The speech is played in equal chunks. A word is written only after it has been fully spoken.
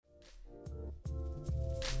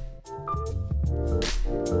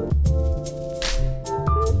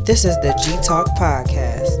This is the G Talk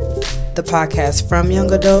Podcast, the podcast from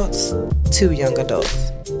young adults to young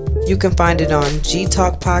adults. You can find it on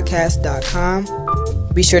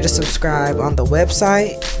gtalkpodcast.com. Be sure to subscribe on the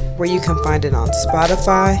website, where you can find it on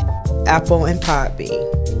Spotify, Apple, and Podbean.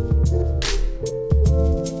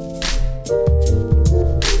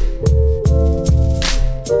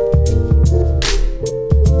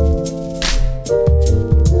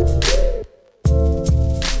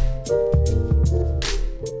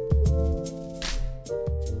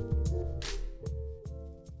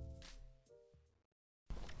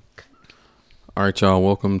 All right, y'all.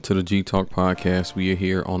 Welcome to the G Talk Podcast. We are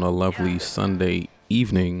here on a lovely Sunday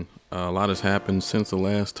evening. A lot has happened since the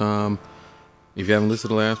last time. If you haven't listened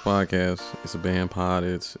to the last podcast, it's a band pod.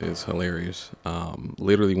 It's hilarious.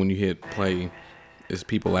 Literally, when you hit play, it's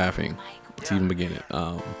people laughing to even begin it.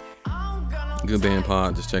 Good band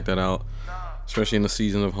pod. Just check that out. Especially in the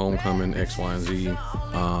season of homecoming, X, Y, and Z.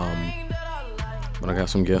 But I got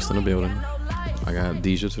some guests in the building. I got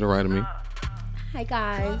Thadijah to the right of me. Hi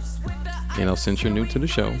guys. Since you're new to the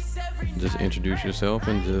show, just introduce yourself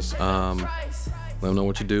and just let them know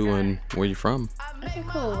what you do and where you're from. Okay,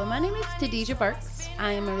 cool. Well, my name is Thadijah Burks.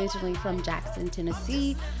 I am originally from Jackson,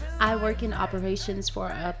 Tennessee. I work in operations for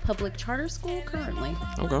a public charter school currently.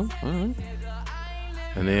 Okay, all right.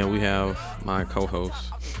 And then we have my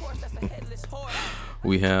co-host.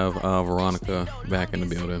 We have Veronica back in the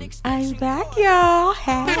building. I'm back, y'all.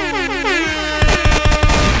 Hey.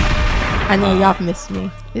 I know y'all missed me.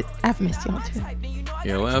 I've missed y'all too.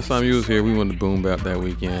 Yeah, last time you was here, we went to Boom Bap that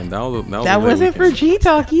weekend. That wasn't for G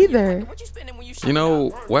Talk either. You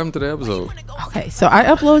know, what happened to the episode? Okay, so I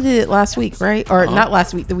uploaded it last week, right? Or not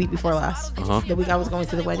last week, the week before last. The week I was going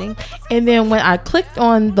to the wedding. And then when I clicked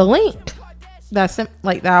on the link that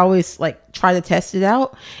I always try to test it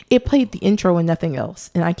out, it played the intro and nothing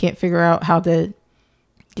else. And I can't figure out how to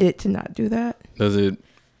get it to not do that. Does it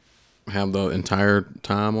have the entire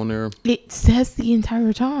time on there? It says the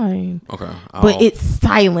entire time. Okay. But it's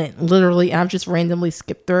silent, literally. I've just randomly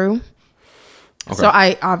skipped through. Okay. So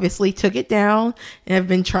I obviously took it down and have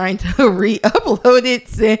been trying to re-upload it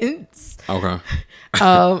since. Okay. I'm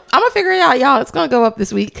going to figure it out, y'all. It's going to go up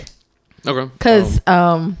this week. Okay. Because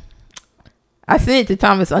I sent it to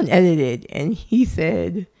Thomas unedited and he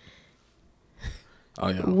said, oh,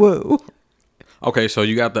 yeah. Whoa. Okay, so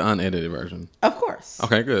you got the unedited version. Of course.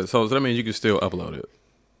 Okay, good. So that means you can still upload it.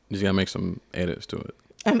 You just gotta make some edits to it.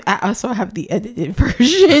 I also have the edited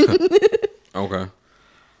version. Okay.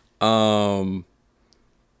 So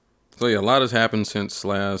yeah, a lot has happened since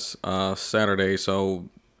last Saturday. So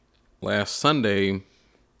last Sunday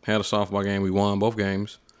had a softball game. We won both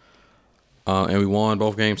games, and we won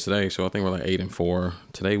both games today. So I think we're 8-4.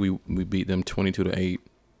 Today we beat them 22-8.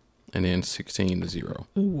 And then 16-0.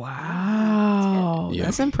 Wow. Yeah.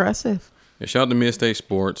 That's impressive. Yeah, shout out to Mid-State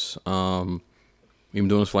Sports. We've been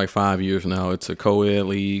doing this for 5 years now. It's a co-ed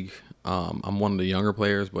league. I'm one of the younger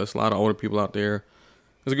players, but it's a lot of older people out there.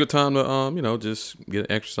 It's a good time to, just get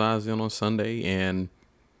exercise in on Sunday. And,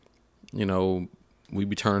 we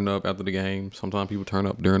be turning up after the game. Sometimes people turn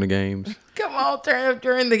up during the games. Come on, turn up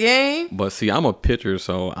during the game. But see, I'm a pitcher,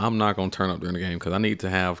 so I'm not going to turn up during the game because I need to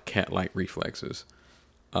have cat-like reflexes.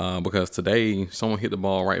 Because today someone hit the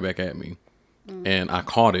ball right back at me and I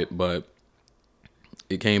caught it, but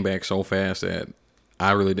it came back so fast that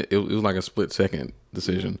I really did. It was like a split second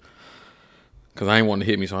decision because I ain't wanting to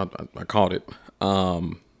hit me. So I caught it. But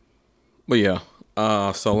yeah,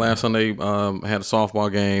 so last Sunday, I had a softball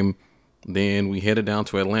game. Then we headed down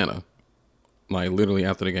to Atlanta, literally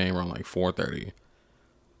after the game around 4:30.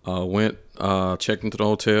 Went, checked into the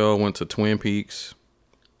hotel, went to Twin Peaks.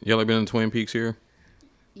 Y'all ever been in Twin Peaks here?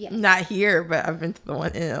 Yes. Not here, but I've been to the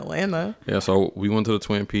one in Atlanta. Yeah, so we went to the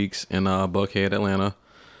Twin Peaks in Buckhead, Atlanta,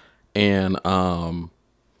 and got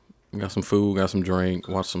some food, got some drink,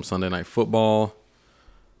 watched some Sunday Night Football,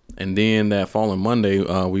 and then that following Monday,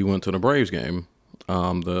 we went to the Braves game,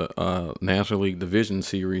 the National League Division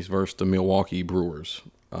Series versus the Milwaukee Brewers.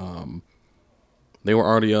 They were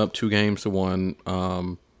already up 2-1.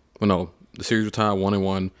 The series was tied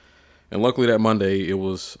 1-1, and luckily that Monday it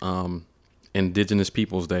was Indigenous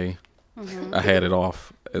Peoples Day. I had it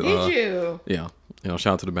off. Did you? Yeah. Shout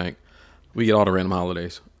out to the bank. We get all the random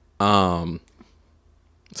holidays. So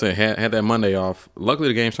I had that Monday off. Luckily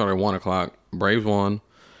the game started at 1:00. Braves won.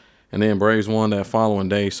 And then Braves won that following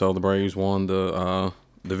day. So the Braves won the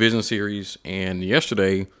division series. And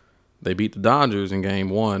yesterday they beat the Dodgers in game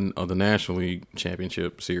 1 of the National League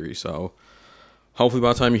Championship Series. So hopefully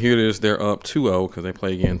by the time you hear this, they're up 2-0 because they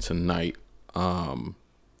play again tonight.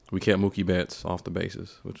 We kept Mookie Betts off the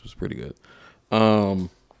bases, which was pretty good.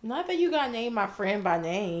 Not that you gotta name my friend by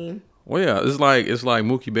name. Well, yeah, it's like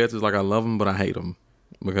Mookie Betts is like, I love him, but I hate him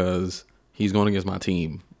because he's going against my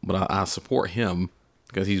team. But I support him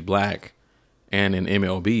because he's black and in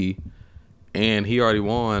MLB, and he already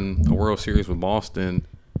won a World Series with Boston,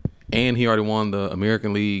 and he already won the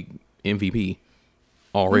American League MVP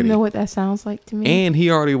already. You know what that sounds like to me? And he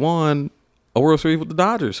already won a World Series with the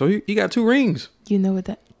Dodgers, so he got 2 rings. You know what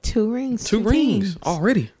that 2 rings? 2 rings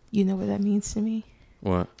already. You know what that means to me?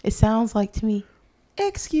 What? It sounds like to me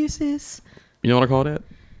excuses. You know what I call that?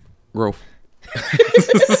 Growth.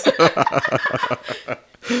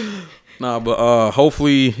 Nah, but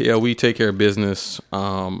hopefully, yeah, we take care of business.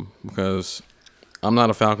 Because I'm not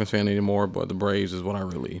a Falcons fan anymore, but the Braves is what I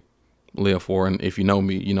really live for. And if you know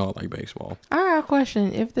me, you know I like baseball. I got a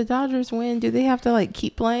question. If the Dodgers win, do they have to like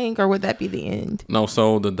keep playing, or would that be the end? No,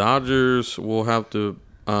 so the Dodgers will have to.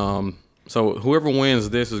 So whoever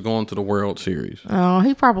wins this is going to the World Series. Oh,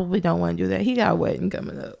 he probably don't want to do that. He got a wedding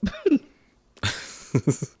coming up.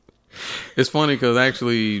 It's funny because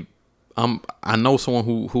actually, I know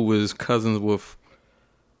someone who's cousins with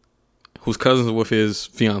his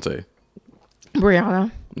fiance,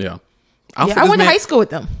 Brianna. Yeah. I went to high school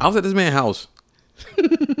with them. I was at this man's house,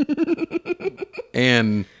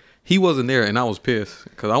 and he wasn't there, and I was pissed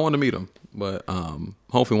because I wanted to meet him. But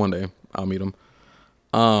hopefully one day I'll meet him.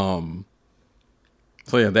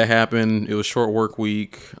 So yeah, that happened. It was short work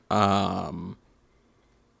week. Yeah,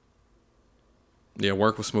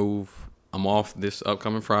 work was smooth. I'm off this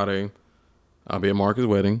upcoming Friday. I'll be at Marcus'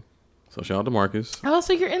 wedding. So shout out to Marcus. Oh,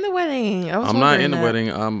 so you're in the wedding. I'm not in the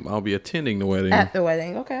wedding. I'll be attending the wedding. At the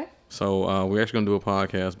wedding, okay. So we're actually going to do a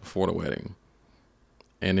podcast before the wedding.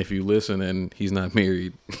 And if you listen and he's not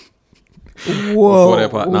married. Whoa.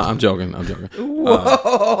 No, I'm joking.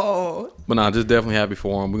 Whoa. But no, just definitely happy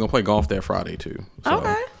for him. We're going to play golf that Friday too. So,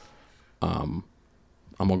 okay. I'm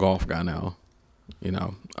a golf guy now, you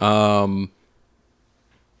know.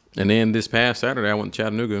 And then this past Saturday, I went to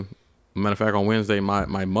Chattanooga. Matter of fact, on Wednesday,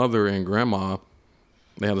 my mother and grandma,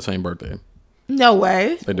 they have the same birthday. No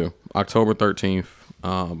way. They do. October 13th.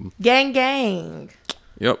 Gang, gang.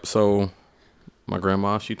 Yep. So my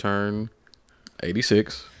grandma, she turned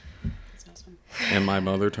 86. That's awesome. And my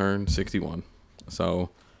mother turned 61. So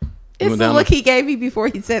it's the look he gave me before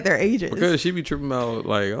he said their ages. Because she be tripping about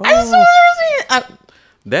like, oh,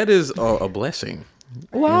 that is a blessing.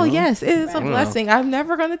 Well, yes, it is a blessing. I'm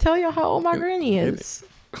never going to tell you how old my granny is.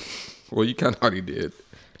 Well, you kind of already did.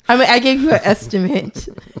 I mean, I gave you an estimate.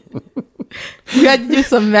 You had to do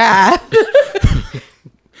some math.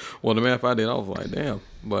 Well, the math I did, I was like, damn.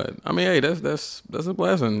 But I mean, hey, that's a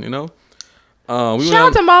blessing, you know. Shout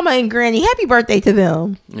out to Mama and Granny. Happy birthday to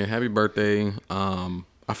them. Yeah, happy birthday. I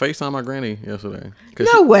FaceTimed my granny yesterday.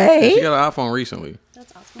 No way. She got an iPhone recently.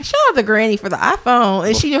 That's awesome. Shout out to Granny for the iPhone.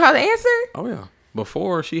 And she knew how to answer? Oh, yeah.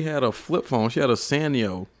 Before, she had a flip phone. She had a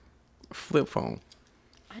Sanyo flip phone.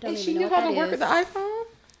 I don't And even she know knew what how to that work is. with the iPhone?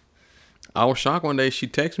 I was shocked one day. She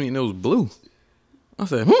texted me and it was blue. I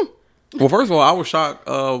said, Well, first of all, I was shocked.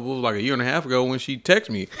 It was like a year and a half ago when she texted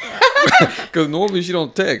me. Because normally she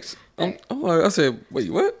don't text. I'm like, I said, wait,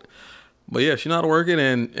 what? But yeah, she know how to work it,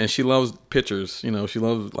 and she loves pictures. You know, she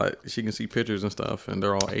loves, like, she can see pictures and stuff, and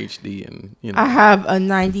they're all HD, and, you know. I have a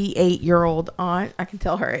 98-year-old aunt. I can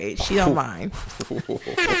tell her age. She don't mind. Who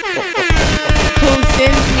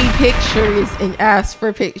sends me pictures and asks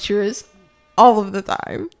for pictures all of the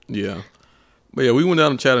time. Yeah. But yeah, we went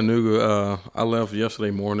down to Chattanooga. I left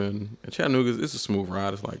yesterday morning. And Chattanooga, it's a smooth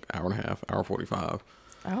ride. It's like hour and a half, hour 45.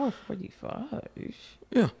 Hour 45?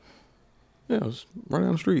 Yeah. Yeah, it's right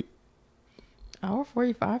down the street. Hour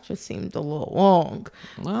 45 just seemed a little long.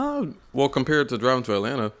 Well, compared to driving to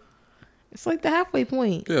Atlanta. It's like the halfway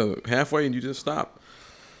point. Yeah, halfway and you just stop.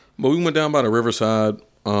 But we went down by the riverside.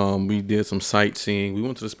 We did some sightseeing. We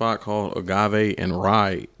went to the spot called Agave and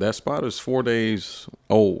Rye. That spot is 4 days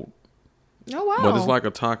old. Oh, wow. But it's like a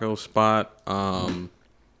taco spot.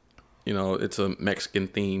 You know, it's a Mexican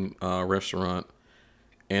themed restaurant.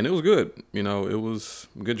 And it was good. You know, it was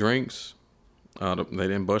good drinks. They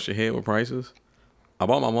didn't bust your head with prices. I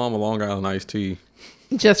bought my mom a Long Island iced tea.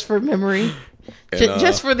 Just for memory. And,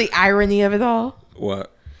 just for the irony of it all.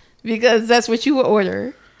 What? Because that's what you would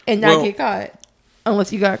order and not get caught.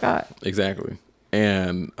 Unless you got caught. Exactly.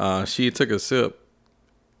 And she took a sip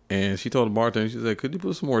and she told the bartender, she said, could you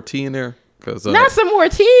put some more tea in there? Not some more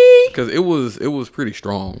tea. Because it was pretty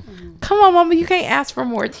strong. Come on, Mama. You can't ask for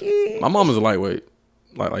more tea. My mom is a lightweight.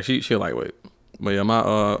 Like she a lightweight. But yeah,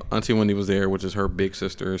 my Auntie Wendy was there, which is her big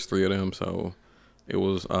sister. There's 3 of them. So it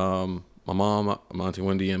was my mom, my Auntie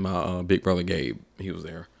Wendy, and my big brother Gabe. He was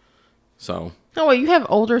there. So. Oh wait, you have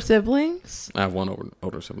older siblings? I have one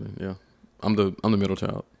older sibling. Yeah, I'm the middle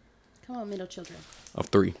child. Come on, middle children. Of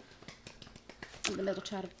 3. I'm the middle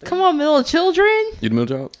child of 3. Come on, middle children. You the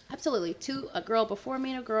middle child? Absolutely. 2, a girl before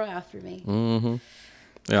me and a girl after me. Mm-hmm.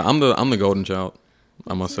 Yeah, I'm the golden child.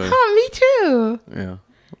 I must say. Oh, me too. Yeah.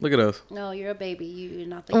 Look at us. No, you're a baby. You're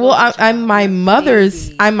not the. Well, I'm my mother's.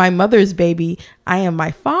 Baby. I'm my mother's baby. I am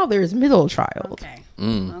my father's middle child. Okay.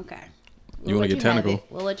 Mm. Okay. You want to get technical?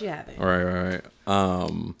 We'll let you have it. All right.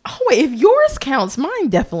 Oh wait, if yours counts, mine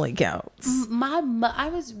definitely counts. I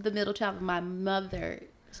was the middle child of my mother's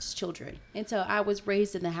children, and so I was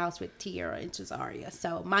raised in the house with Tiara and Cesaria.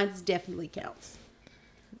 So mine's definitely counts.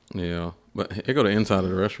 Yeah, but here go the inside of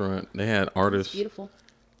the restaurant. They had artists. It's beautiful.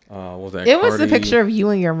 What was that? It was the picture of you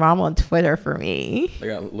and your mom on Twitter for me. They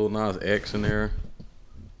got Lil Nas X in there.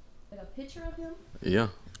 Like a picture of him. Yeah,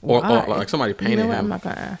 or like somebody painted You know what? him. I'm not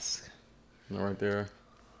gonna ask. Right there.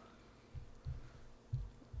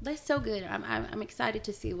 That's so good. I'm excited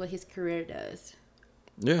to see what his career does.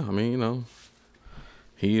 Yeah, I mean,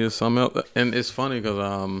 he is something else, and it's funny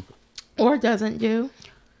because Or doesn't do.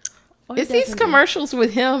 Or It's doesn't these do. commercials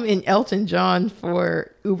with him and Elton John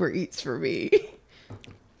for Uber Eats for me.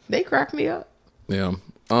 They crack me up. yeah,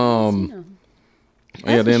 No. yeah.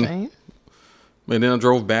 That's a Then shame. and then I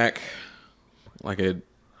drove back like at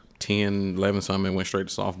 10, 11 something and went straight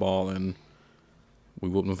to softball and we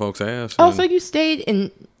whooped them folks' ass. Oh, and, so you stayed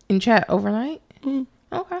in chat overnight?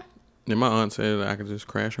 Okay. and my aunt said I could just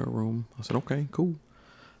crash her room. I said, okay, cool.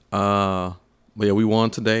 But yeah, we won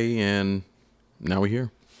today and now we're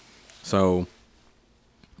here. So,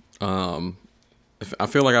 I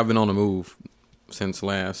feel like I've been on the move since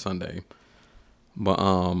last Sunday. But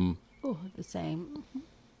Ooh, the same.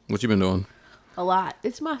 what you been doing? A lot.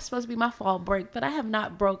 It's supposed to be my fall break, but I have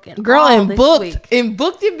not broken. Girl, all and this booked week. and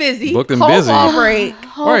booked and busy. Booked and Whole busy. fall break.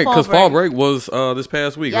 Whole All right, because fall break was this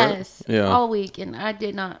past week, Yes. right? Yeah. All week, and I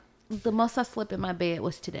did not. The most I slept in my bed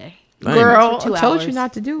was today. Dang. Girl, For 2 I told you hours.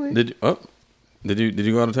 not to do it. Did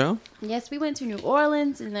you go out of town? Yes, we went to New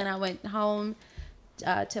Orleans, and then I went home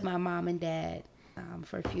to my mom and dad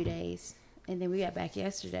for a few days, and then we got back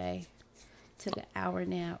yesterday. Took an hour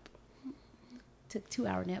nap. Took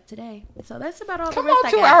 2-hour nap today. So that's about all Come the rest on,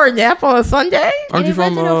 I got. 2-hour nap on a Sunday? Aren't And you it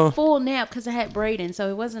from wasn't a full nap because I had Braden, so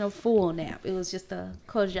it wasn't a full nap. It was just a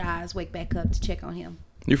close your eyes, wake back up to check on him.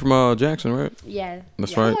 You from Jackson, right? Yeah.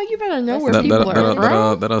 That's yeah. right. Oh, you better know That- where That people are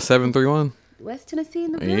from. that 731. West Tennessee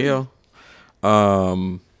in the building. Yeah.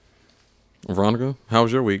 Veronica, how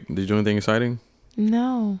was your week? Did you do anything exciting?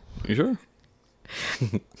 No. You sure?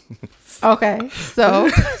 Okay, so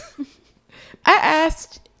I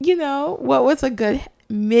asked, what was a good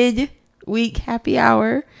mid-week happy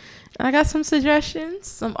hour? And I got some suggestions,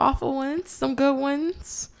 some awful ones, some good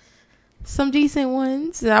ones, some decent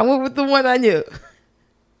ones, and I went with the one I knew.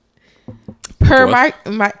 Per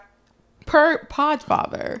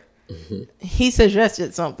Podfather, he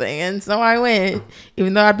suggested something, and so I went,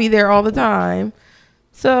 even though I'd be there all the time.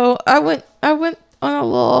 So I went on a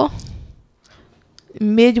little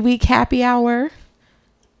midweek happy hour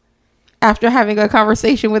after having a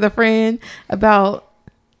conversation with a friend about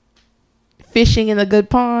fishing in a good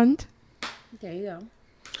pond. There you go.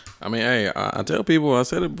 I mean, hey, I tell people, I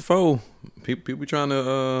said it before, people be trying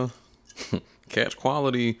to catch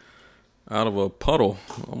quality out of a puddle.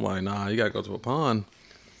 I'm like, nah, you got to go to a pond.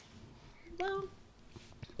 Well,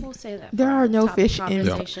 we'll say that. There for are our no topic fish in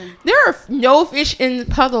conversation. There are no fish in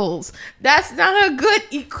puddles. That's not a good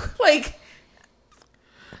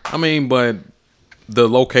I mean, but the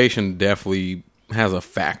location definitely has a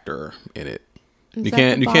factor in it. Is You that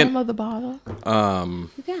can't the you can't bottom of the bottle.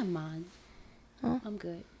 You can have mine. I'm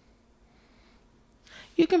good.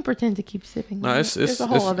 You can pretend to keep sipping. No, on it's it. There's a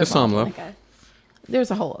whole other some bottle. left. Okay.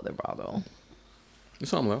 There's a whole other bottle. There's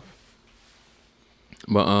some left.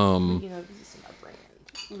 But This is my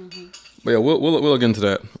brand. But yeah, we'll get into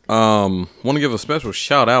that. Want to give a special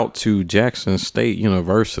shout out to Jackson State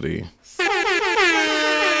University.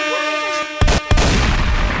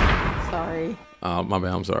 Sorry. My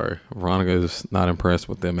bad. I'm sorry. Veronica is not impressed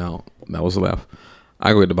with the amount that was left.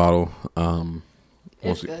 I go get the bottle.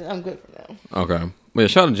 It's good. I'm good for now. Okay. But yeah,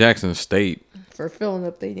 shout out to Jackson State. For filling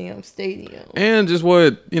up their damn stadium. And just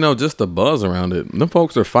just the buzz around it. Them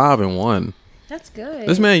folks are 5-1. That's good.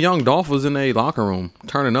 This man, Young Dolph, was in a locker room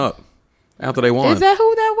turning up after they won. Is that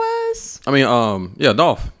who that was? I mean, yeah,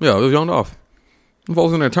 Dolph. Yeah, it was Young Dolph. Them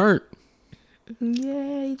folks in there turned.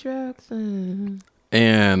 Yay, Jackson.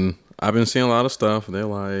 And I've been seeing a lot of stuff. They're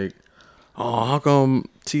like, oh, how come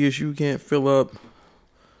TSU can't fill up,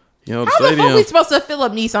 the How stadium? the fuck we supposed to fill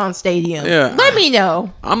up Nissan Stadium? Yeah. Let me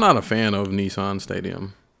know. I'm not a fan of Nissan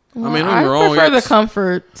Stadium. I mean, I prefer the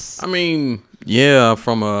comforts. I mean, yeah,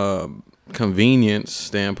 from a convenience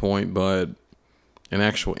standpoint, but an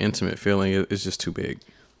actual intimate feeling is just too big.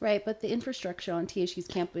 Right, but the infrastructure on TSU's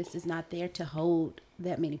campus is not there to hold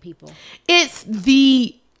that many people. It's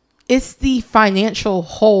the financial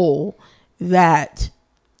hole that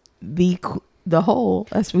the hole,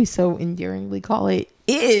 as we so endearingly call it,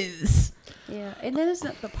 is. Yeah, and then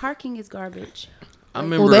the parking is garbage. I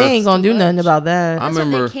remember. Well, they ain't gonna do nothing about that. That's I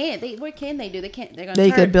remember. what they can't. What can they do? They can't. They're gonna.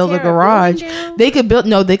 They could build a garage. They could build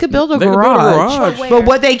a They could build a garage. garage. But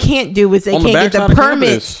what they can't do is they On the can't get backside the of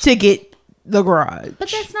permits campus. to get the garage.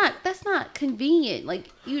 But that's not convenient. Like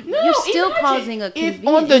you're No, still imagine causing a if convenient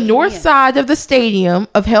on the north inconvenience. side of the stadium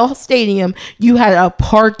of Hell Stadium you had a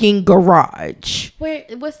parking garage. Where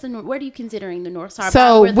are you considering the north side?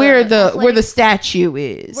 So where the athletics- statue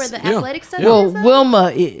is. where the Yeah. athletic center Yeah. well, is. Though?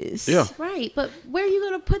 Wilma is. Yeah. Right, but where are you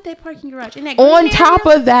going to put that parking garage? In that On green top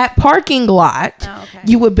area? of that parking lot, Oh, okay.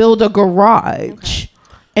 you would build a garage.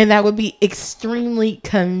 And that would be extremely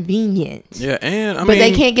convenient. Yeah, and I but mean,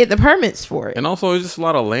 they can't get the permits for it. And also, there's just a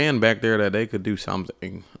lot of land back there that they could do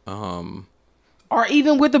something. Or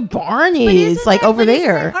even where the barn But is, isn't like that- over but isn't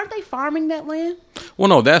there. that- aren't they farming that land? Well,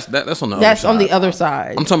 no, that's on the That's other side. on the other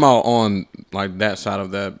side. I'm talking about on like that side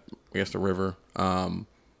of that. I guess the river.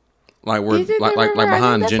 Like where Is it the like river? I know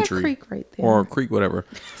behind that's a Gentry creek right there. or creek, whatever.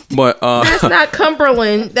 But That's not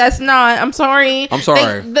Cumberland. That's not. I'm sorry. I'm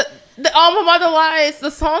sorry. The alma mater lies. The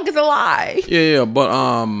song is a lie. yeah, but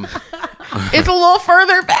It's a little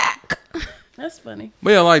further back. That's funny.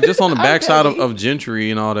 but yeah, like just on the backside Okay. of Gentry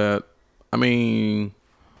and all that. I mean,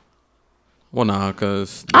 well, nah,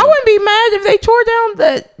 because I wouldn't be mad if they tore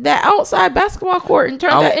down that outside basketball court and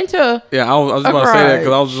turned that into. yeah, I was just a about to say that garage.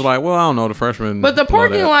 because I was just like, well, I don't know the freshmen, But the and all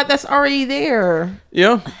parking that. lot that's already there,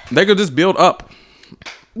 yeah, they could just build up,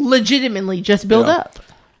 legitimately just build Yeah. up.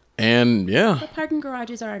 and yeah, The parking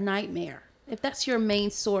garages are a nightmare. If that's your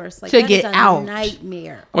main source, like To that get is a out.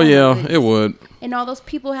 nightmare. well, Oh my yeah, goodness. it would. And all those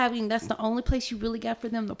people that's the only place you really got for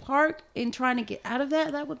them to park and trying to get out of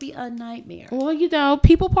that would be a nightmare. Well,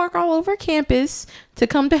 people park all over campus to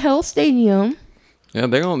come to Hell Stadium. Yeah,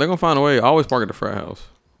 they're gonna find a way. I always park at the frat house.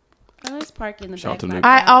 I always park in the Shout back. to of my Nick.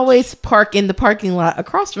 I garage. always park in the parking lot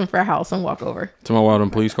across from Fair House and walk over. To my where all them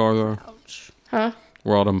police cars are. Huh?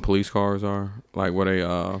 Where all them police cars are, like where they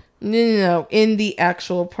No, in the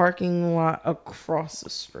actual parking lot across the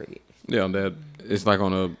street. yeah, that it's like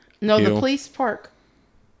on a No, hill. the police park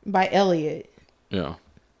by Elliott, Yeah.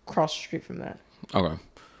 across the street from that. Okay.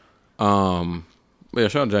 But yeah,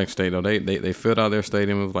 shout out Jackson State though. They filled out their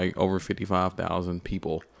stadium with like over 55,000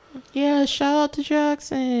 people. Yeah, shout out to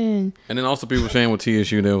Jackson. And then also people saying with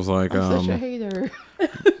TSU there was like I'm such a hater.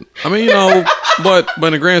 I mean, but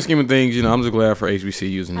in the grand scheme of things, I'm just glad for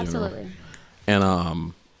HBCUs in general. Absolutely.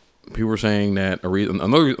 And people were saying that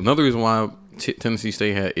another reason why Tennessee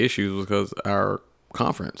State had issues was because our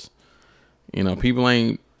conference. People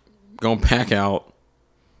ain't gonna pack out,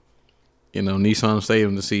 Nissan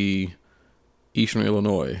Stadium to see Eastern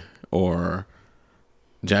Illinois or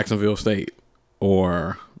Jacksonville State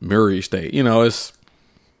or Murray State. It's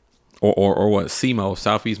or what SEMO,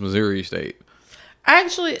 Southeast Missouri State.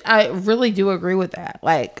 Actually, I really do agree with that.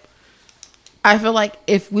 Like, I feel like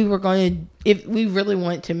if we really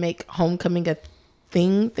wanted to make homecoming a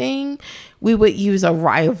thing, we would use a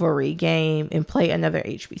rivalry game and play another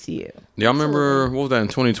HBCU. Yeah, I remember, what was that, in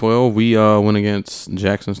 2012? We went against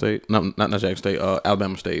Jackson State. Not Jackson State,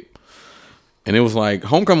 Alabama State. And it was like,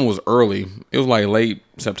 homecoming was early. It was like late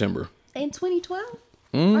September. In 2012?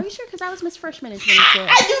 Are you sure? Because I was Miss Freshman in 2012.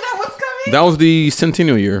 I knew that was coming. That was the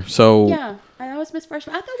centennial year. So, Yeah, I was Miss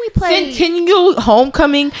Freshman. I thought we played. Centennial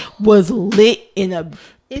homecoming was lit in a.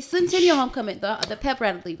 It's Centennial Homecoming. The pep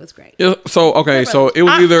rally was great. yeah, so okay, so it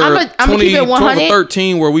was either I'ma keep it 2012 or 100.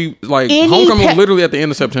 13 where we, like, Any homecoming was pep- literally at the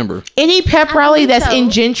end of September. Any pep I rally believe that's so. in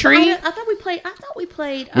Gentry. I thought we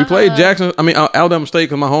played. We played Alabama State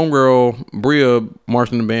because my homegirl, Bria,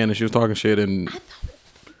 marched in the band and she was talking shit. And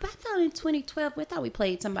I thought in 2012. I thought we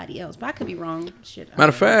played somebody else, but I could be wrong. Shit. matter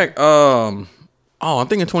of fact, I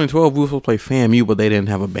think in 2012 we were supposed to play FAMU, but they didn't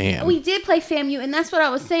have a band. we did play FAMU, and that's what I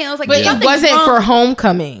was saying. I was like, But it something's wasn't wrong. for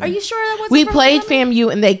homecoming. Are you sure that wasn't? We for played homecoming?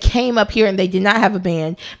 FAMU and they came up here and they did not have a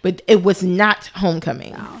band, but it was not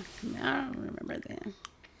homecoming. Oh, I don't remember then.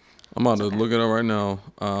 I'm about to look it up right now.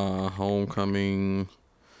 Homecoming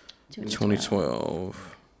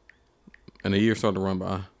 2012. And the year started to run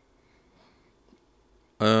by.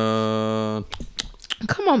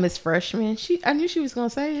 Come on, Miss Freshman. I knew she was gonna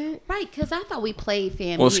say it. Right, because I thought we played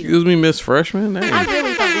FAMU. Well, excuse me, Miss Freshman. I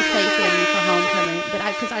really thought we played FAMU for homecoming,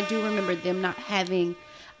 but because I do remember them not having.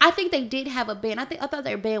 I think they did have a band. I thought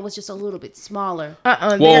their band was just a little bit smaller.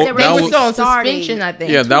 Well, they that were was- still on starting. suspension, I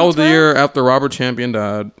think. Yeah, that was the 2012? year after Robert Champion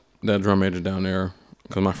died. That drum major down there,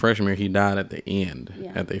 because my freshman year he died at the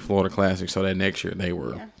end at the Florida Classic. So that next year they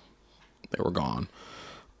were gone.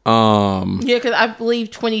 Yeah, because I believe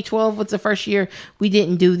 2012 was the first year we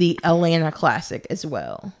didn't do the Atlanta Classic as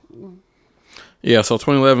well. Yeah, so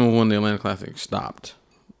 2011 was when the Atlanta Classic stopped.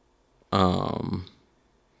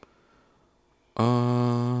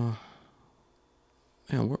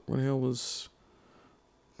 Man, where the hell was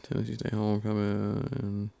Tennessee State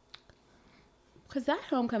homecoming? Because that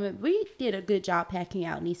homecoming, we did a good job packing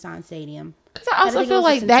out Nissan Stadium. Because I also think it feel was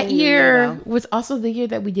a like that centennial year though. was also the year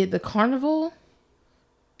that we did the carnival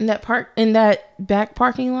in that back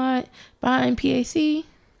parking lot behind PAC.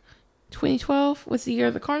 2012 was the year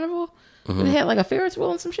of the carnival. They had like a Ferris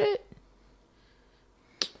wheel and some shit.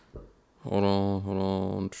 Hold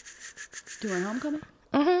on. Doing homecoming?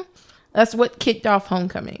 That's what kicked off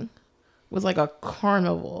homecoming. Was like a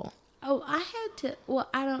carnival. Oh, I had to. Well,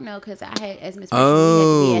 I don't know because I had as Miss Freshman,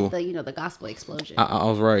 we had to be at the the gospel explosion. I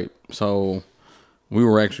was right. So we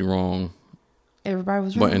were actually wrong. Everybody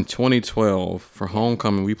was But wrong. in 2012, for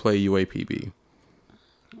homecoming, we played UAPB.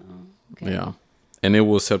 Okay. Yeah. And it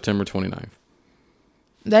was September 29th.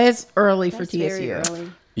 That is early for That's very TSU.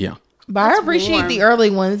 early. Yeah. But I That's appreciate warm. the early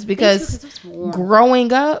ones because 'cause it's warm.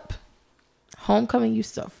 growing up, homecoming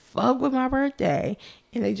used to fuck with my birthday,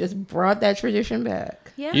 and they just brought that tradition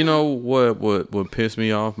back. Yeah. You know what pissed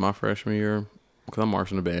me off my freshman year? Because I'm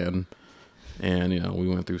marching the band. And, we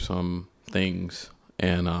went through some things.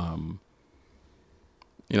 And,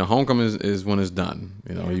 homecoming is when it's done.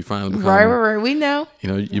 You finally become... Right. We know.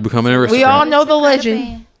 You become an aristocrat. We all know the Aristocratic legend.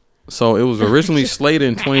 band. So it was originally slated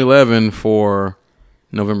in 2011 for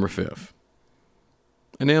November 5th.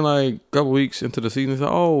 And then like a couple weeks into the season, they said,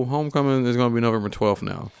 oh, homecoming is going to be November 12th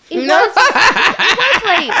now. It was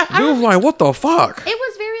late. Dude was like, what the fuck? It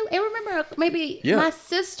was very. I remember maybe Yeah. my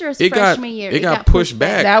sister's It got freshman year. it got pushed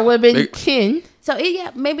back. That would have been They- 10. So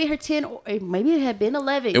maybe her 10 or maybe it had been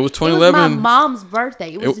 11. It was It was 2011. my mom's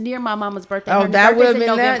birthday. It was It- near my mama's birthday. Oh, Her that birthday's would've in been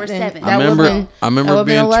November that then. 7th. That I would've remember been- I remember that it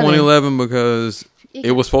being would've been 2011 because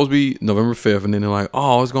it was supposed to be November 5th, and then they're like,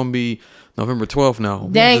 oh, it's going to be November 12th now.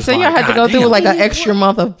 Dang, Just so y'all like, had to go God through damn. like an extra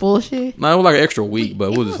month of bullshit. No, it was like an extra week, but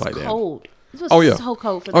it was It just was like that. cold. It was Oh, yeah. so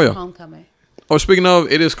cold for Oh, the yeah. homecoming. Oh, speaking of,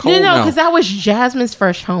 it is cold No, now. because that was Jasmine's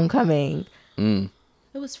first homecoming. It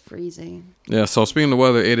was freezing. Yeah, so speaking of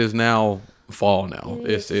weather, it is now fall now.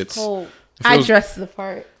 It's cold. It I feels, dressed the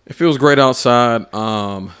part. it feels great outside.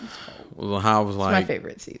 How was It's my like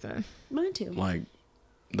favorite season. Mine too. like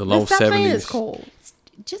the low Stop saying it's 70s. cold.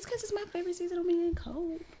 Just because it's my favorite season don't mean it's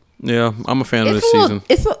cold. Yeah, I'm a fan of It's this a season.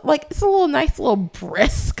 little, it's a little nice, little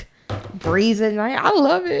brisk breeze at night. I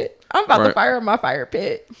love it. I'm about to Right. fire up my fire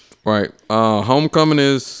pit. Right. Homecoming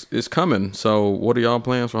is coming. So what are y'all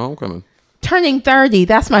plans for homecoming? Turning 30,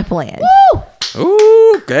 that's my plan. Woo!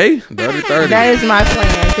 Ooh, okay. 30. That is my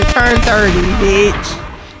plan, to turn 30, bitch.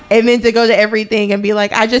 And then to go to everything and be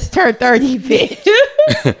like, I just turned 30,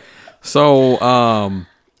 bitch. So,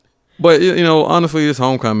 but honestly, this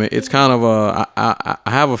homecoming, it's kind of I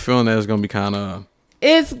have a feeling that it's gonna be kind of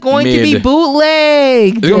It's going to be Mid.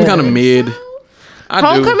 bootlegged. it's gonna be kind of mid. I do.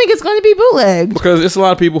 Homecoming is going to be bootlegged. Because it's a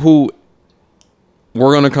lot of people who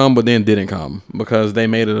were gonna come but then didn't come because they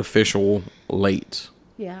made it official late.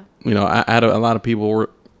 Yeah. I had a lot of people were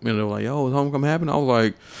like, "Yo, is homecoming happening?" I was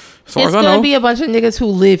like, "As far It's as I going know, to be a bunch of niggas who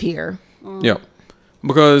live here. yeah."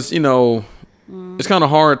 Because it's kind of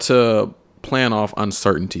hard to plan off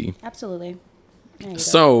uncertainty. Absolutely. There you go.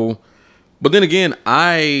 So, but then again,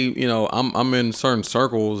 I'm in certain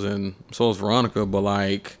circles, and so is Veronica. But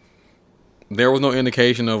like, there was no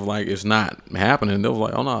indication of like it's not happening. They was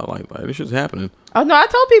like, "Oh no, like this shit's happening." Oh, no, I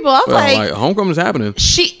told people, I was Well, like, homecoming's happening.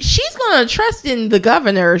 she's going to trust in the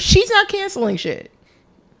governor. She's not canceling shit.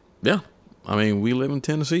 Yeah, I mean, we live in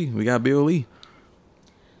Tennessee. We got Bill Lee.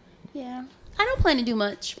 Yeah. I don't plan to do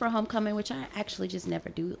much for homecoming, which I actually just never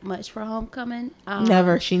do much for homecoming.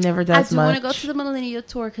 Never. She never I does do much. want to go to the Millennial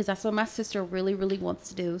Tour because that's what my sister really, really wants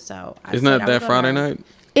to do. So Isn't that Friday night?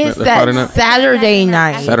 It's That that Friday night? Saturday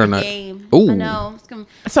night. after Saturday the night. game. Ooh. I know. It's gonna,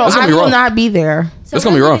 So That's gonna I be will rough. not be there. so It's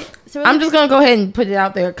gonna be we're rough. So I'm just going to go ahead and put it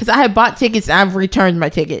out there because I had bought tickets. I've returned my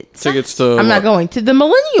tickets. Tickets to I'm not going to the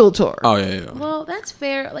Millennial Tour. Oh yeah. Well, that's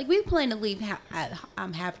fair. Like we plan to leave at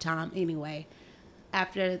halftime anyway,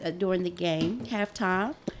 after during the game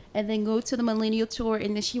halftime, and then go to the Millennial Tour,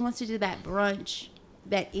 and then she wants to do that brunch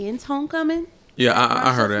that ends homecoming, Yeah,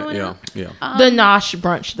 I heard That's that. going Yeah, on? yeah. The Nosh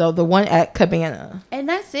brunch, though, the one at Cabana. and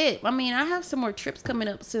that's it. I mean, I have some more trips coming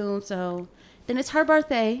up soon, so then it's her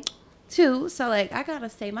birthday too. So like, I gotta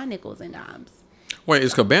save my nickels and dimes. Wait,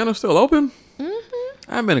 is Cabana still open?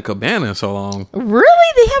 I haven't been in Cabana in so long.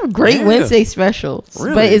 Really? They have great Yeah. Wednesday specials.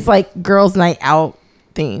 Really? But it's like girls' night out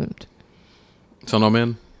themed. So no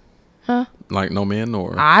men? Huh? Like no men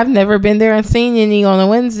or? I've never been there and seen any on a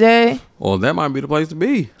Wednesday. Well, that might be the place to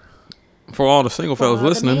be. For all the single fellas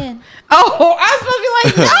listening. Oh, I was supposed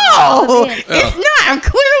to be like, no, Yeah. it's not. I'm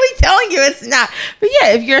clearly telling you it's not. But yeah,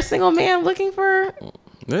 if you're a single man looking for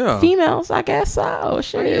Yeah. females, I guess so.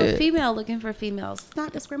 Or you're a Shit. female looking for females. It's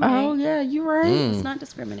not discriminating. Oh, yeah, you're right. It's not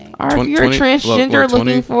discriminating. Or if 20 you're a 20 transgender look, 20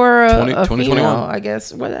 looking for a 20 female, 21. I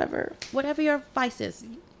guess, whatever. Whatever your vices,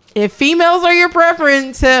 If females are your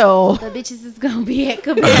preference, hell, the bitches is gonna be at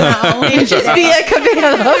Cabana. you just be a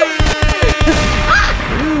cabana.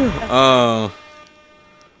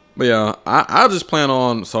 But yeah, I just plan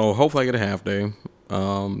on. So hopefully I get a half day.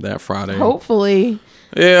 That Friday. Hopefully.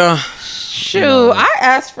 Yeah. Shoot, I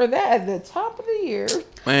asked for that at the top of the year.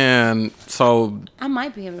 Man, so I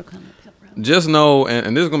might be able to come to pep rally. just know,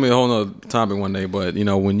 and this is gonna be a whole nother topic one day. But you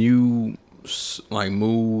know, when you like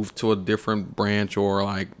move to a different branch or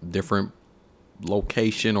like different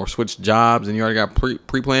location or switch jobs, and you already got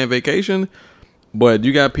pre-planned vacation, but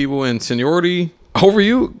you got people in seniority over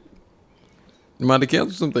you, you might have to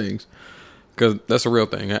cancel some things, because that's a real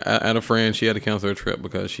thing. I had a friend, she had to cancel her trip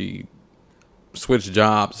because she switched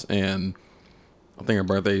jobs, and I think her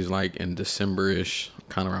birthday is like in December-ish,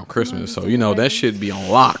 kind of around Christmas. So you know that should be on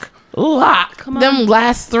lock. Lock. Come on. Them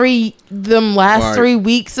last Right. 3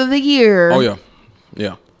 weeks of the year. Oh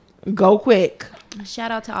yeah. Go quick. Shout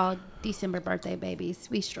out to all December birthday babies.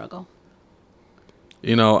 We struggle.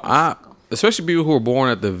 You know, especially people who are born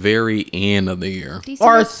at the very end of the year.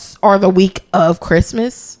 Or the week of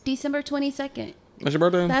Christmas. December 22nd. That's your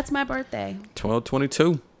birthday? That's my birthday.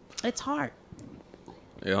 12/22. It's hard.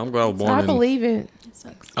 Yeah, I'm glad I was born I in. believe it. It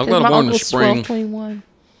sucks. I'm glad I was born in the spring. 21.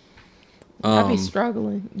 I be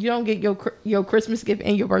struggling. You don't get your Christmas gift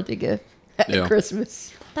and your birthday gift at Yeah.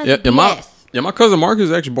 Christmas. That's Yeah, BS. my cousin Marcus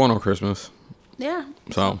is actually born on Christmas. Yeah.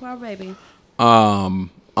 So- Well, baby.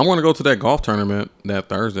 I'm gonna go to that golf tournament that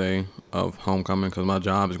Thursday of homecoming because my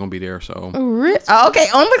job is gonna be there. So Okay,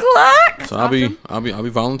 on the clock. I'll be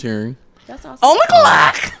volunteering. That's awesome. On the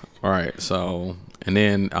clock. All right. So and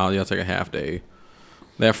then I'll take a half day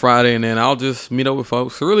that Friday, and then I'll just meet up with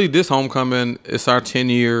folks. So really, this homecoming, it's our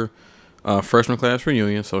 10-year freshman class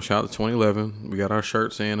reunion. So shout out to 2011. We got our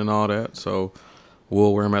shirts in and all that. So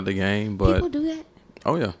we'll wear them at the game. But People do that?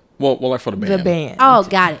 oh yeah, well like for the band. The band. Oh,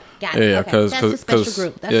 got it. Got it. Yeah, Okay. because That's a special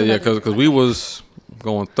group. That's yeah, another- because we was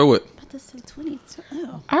going through it. But this is 22.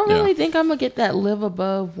 Oh, I really Yeah. think I'm gonna get that Live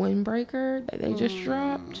Above windbreaker that they just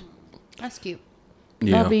dropped. that's cute.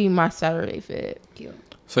 Yeah. That'll be my Saturday fit. Cute.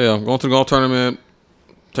 So yeah, I'm going to the golf tournament,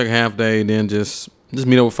 take a half day, then just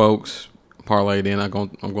meet up with folks, parlay. Then I'm going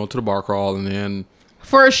to the bar crawl, and then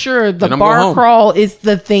For sure, the Then I'm bar going home. crawl is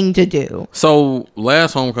the thing to do. so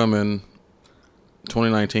last homecoming,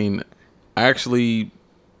 2019, I actually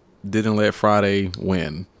didn't let Friday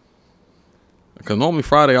win because normally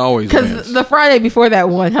Friday always wins. Because the Friday before that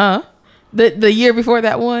one, huh? The year before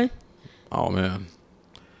that one. Oh man,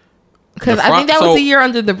 Because The I think that was so- the year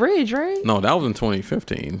under the bridge, right? no, that was in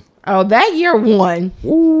 2015. Oh, that year won.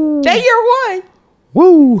 Woo, That year won.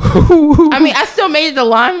 woo. I mean, I still made it to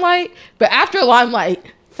Limelight, but after Limelight,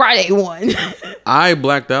 Friday won. I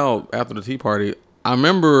blacked out after the tea party. I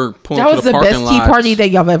remember pulling That to was the the parking best lot. tea party that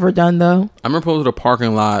y'all ever done, though. I remember pulling to the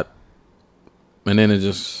parking lot, and then it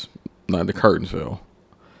just like the curtains fell.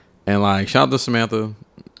 And like shout out to Samantha,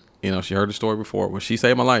 you know she heard the story before, but she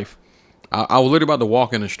saved my life. I was literally about to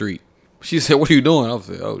walk in the street. She said, "What are you doing?" I was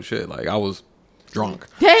like, "Oh shit!" Like I was drunk.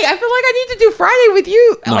 Hey, I feel like I need to do Friday with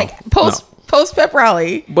you. No, Like post pep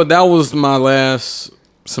rally. But that was my last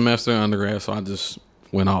semester in undergrad, so I just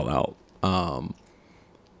went all out.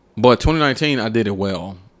 But 2019, I did it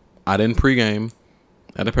well. I didn't pregame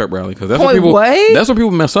at the pep rally because that's what Wait, people. what? That's what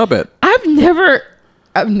people mess up at. I've never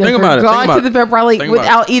about it, gone think to the pep rally think about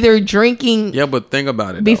without either drinking Yeah, but think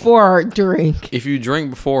about it. though. before or during. If you drink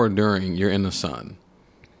before or during, you're in the sun.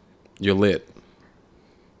 You're lit.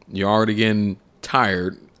 You're already getting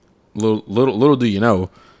tired. Little do you know.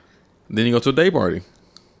 Then you go to a day party.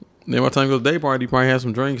 Then by the time you go to a day party, you probably have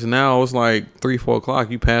some drinks. And now it's like 3, 4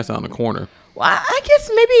 o'clock. You pass out in the corner. Well, I guess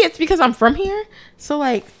maybe it's because I'm from here. So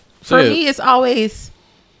like for Yeah. me, it's always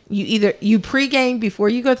you pregame before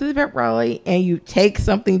you go to the pep rally, and you take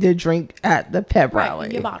something to drink at the pep Right, rally.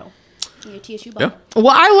 in your bottle. In your TSU bottle. Yeah.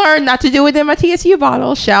 Well, I learned not to do it in my TSU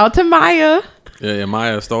bottle. Shout out to Maya. Yeah,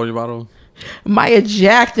 Maya stole your bottle. Maya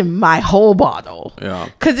jacked my whole bottle. Yeah.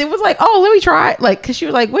 Cause it was like, oh, let me try it. Like, cause she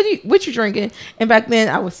was like, what you drinking? And back then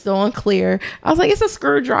I was still unclear. I was like, it's a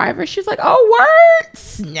screwdriver. She was like, oh, word.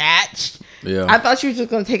 Snatched. Yeah. I thought she was just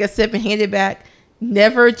gonna take a sip and hand it back,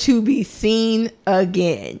 never to be seen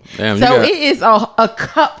again. Damn, so it is a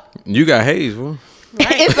cup. You got haze, bro. Right.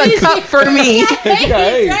 It's a cup for me. You got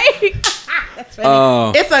haze. Right? That's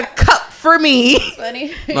funny. It's a cup for me.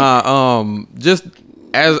 Funny. Just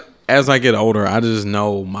as I get older, I just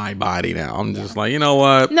know my body now. I'm just like, you know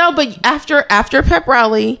what? No, but after pep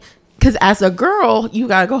rally, because as a girl, you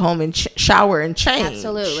gotta go home and shower and change.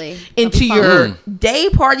 Absolutely. Into your day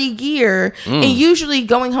party gear, and usually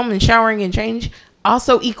going home and showering and change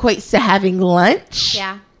also equates to having lunch.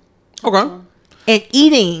 Yeah. Okay. And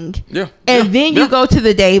eating. Yeah. And then you go to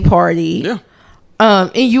the day party. Yeah.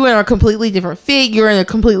 And you in a completely different fit. You're in a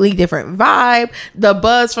completely different vibe. The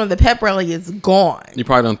buzz from the pep rally is gone. You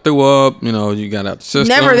probably done threw up. You know, you got out the system.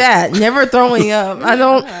 Never that. Never throwing up. I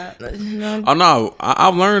don't. Oh no,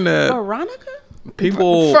 I've learned that Veronica?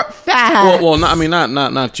 people. Fat. Well,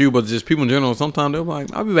 not you, but just people in general. Sometimes they're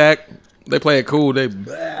like, "I'll be back." They play it cool. They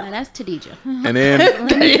Now that's Thadijah. and then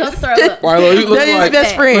Let me go throw up. right, look, you look That is like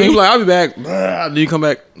best friend. you like, "I'll be back." Then you come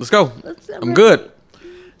back. Let's go. I'm good.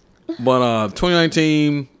 But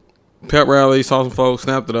 2019 pep rally, saw some folks,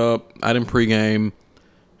 snapped it up. I didn't pregame,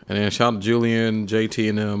 and then shout out to Julian, JT,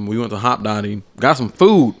 and them. We went to Hop Dottie, got some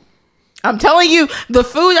food. I'm telling you, the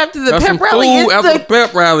food after the Got some pep rally food is after the the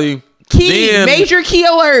pep rally. key, major key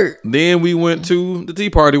alert. Then we went to the tea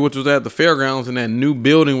party, which was at the fairgrounds in that new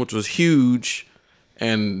building, which was huge.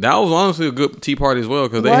 And that was honestly a good tea party as well,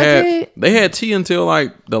 because they had tea until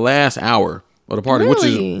like the last hour of the party,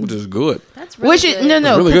 Really? which is good. That's really good.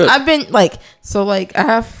 No, really 'cause good. I've been like, so like I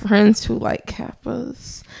have friends who like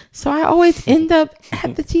Kappas, so I always end up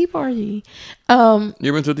at the tea party. You ever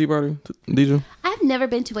been to a tea party, DJ? I've never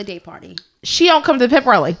been to a day party. She don't come to the pep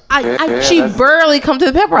rally. She I barely come to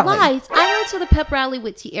the pep rally. lies. I went to the pep rally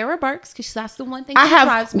with Tierra Burks because that's the one thing I she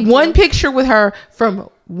drives have me one to. picture with her from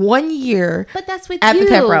 1 year. But that's with at you. the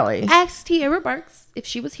pep rally. Ask Tierra Burks. If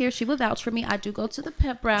she was here, she would vouch for me. I do go to the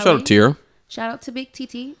pep rally. Shout out to Tier. Shout out to Big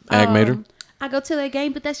TT. Ag Major. I go to that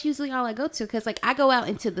game, but that's usually all I go to because, like, I go out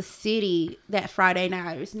into the city that Friday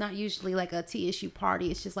night. It's not usually like a TSU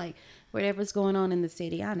party. It's just like whatever's going on in the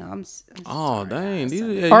city. I know. I'm Oh, sorry, dang.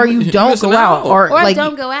 guys. Or you don't missing go out, or like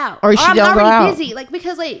don't go out, or she I'm don't go already out. busy, like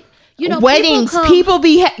because like you know weddings. People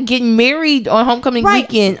be getting married on homecoming Right.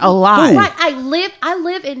 weekend a lot. Right, I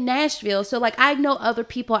live in Nashville, so like I know other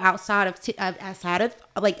people outside of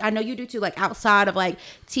like I know you do too, like outside of like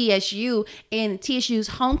TSU, and TSU's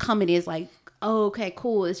homecoming is like, oh, okay,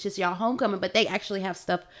 cool, it's just y'all homecoming, but they actually have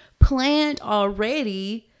stuff planned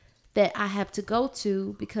already that I have to go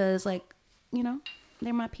to because like you know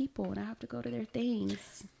they're my people and I have to go to their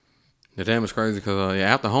things. The damn is crazy because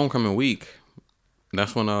after homecoming week,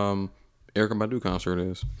 that's when Erykah Badu concert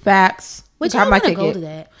is. Facts. Which Got I my want to ticket. go to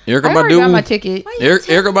that. Erykah I already Badu. got my ticket.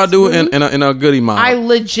 Erykah Badu in a goodie mob. I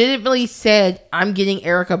legitimately said I'm getting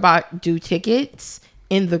Erykah Badu tickets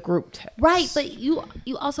in the group text. Right, but you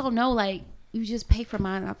also know like you just pay for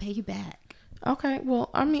mine and I'll pay you back. Okay, well,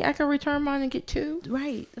 I mean, I can return mine and get two.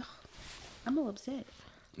 Right. Ugh, I'm a little upset.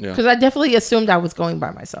 Yeah, Because I definitely assumed I was going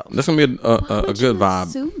by myself. that's gonna be Why a would good you vibe.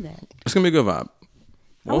 Assume that. It's gonna be a good vibe.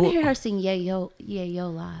 I want to hear her sing "Yeah Yo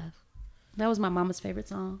live. That was my mama's favorite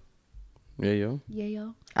song. Yeah, yo. Yeah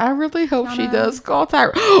Yo. I really hope she does call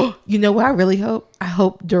Tyra. You know what I really hope? I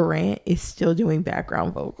hope Durant is still doing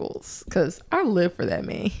background vocals because I live for that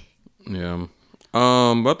man. Yeah.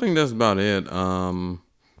 But I think that's about it.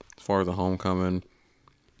 As far as the homecoming.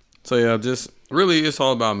 So yeah, just really it's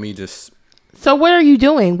all about me just So what are you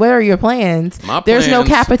doing? What are your plans? My There's no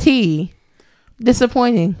plans- Kappa T.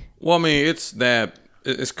 Disappointing. well, I mean,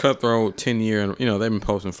 it's cutthroat 10-year and they've been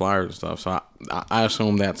posting flyers and stuff. So I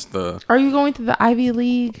assume that's the Are you going to the Ivy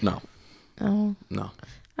League? no. Oh, No.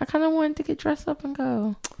 I kind of wanted to get dressed up and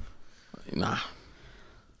go. Nah.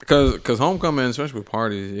 Because homecoming, especially with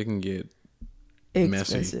parties, it can get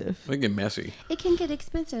messy. Expensive. It can get messy. It can get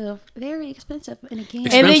expensive, very expensive, and again,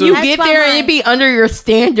 And then Expensive? you That's get why there and my- it be under your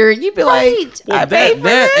standard. You be Right. like, Well, I paid for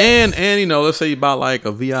that this. and let's say you buy like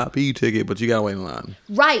a VIP ticket, but you gotta wait in line.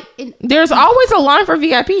 right, and There's always a line for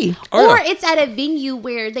VIP. Oh, or yeah. it's at a venue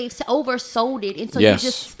where they've oversold it, and so Yes.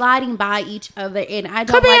 you're just sliding by each other. And I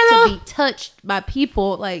don't Cabana. like to be touched by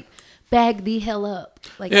people. Like bag the hell up.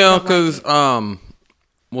 Like I Yeah, don't like because it.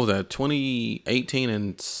 what was that 2018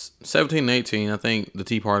 and 17 and 18? I think the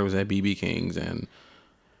tea party was at BB King's, and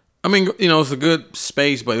I mean, it's a good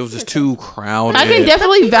space, but it was just too crowded. I can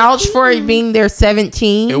definitely vouch for it being their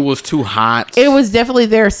 17. It was too hot. It was definitely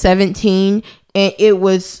their 17, and it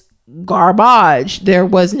was garbage. There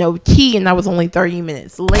was no tea, and I was only 30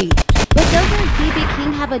 minutes late. But doesn't BB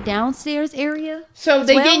King have a downstairs area? So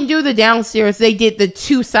they didn't do the downstairs. They did the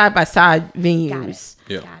 2 side-by-side venues.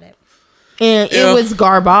 Got it. And it was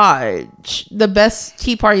garbage. The best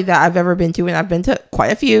tea party that I've ever been to, and I've been to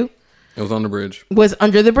quite a few. It was on the bridge. Was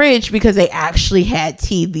under the bridge because they actually had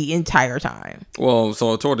tea the entire time. Well,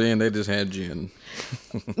 so toward the end, they just had gin.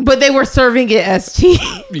 But they were serving it as tea.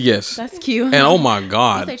 Yes. That's cute. And oh my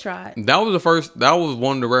God. They tried. That was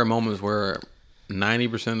one of the rare moments where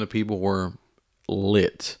 90% of the people were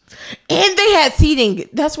lit. And they had seating.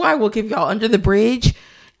 That's why I will give y'all under the bridge.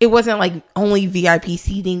 It wasn't like only VIP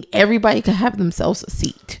seating. Everybody could have themselves a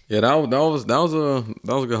seat. Yeah, that was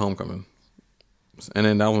a good homecoming. And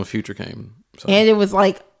then that was when Future came. So. And it was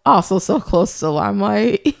like also so close to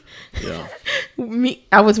Limelight. Yeah.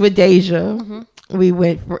 I was with Deja. Mm-hmm. We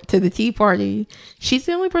went to the tea party. She's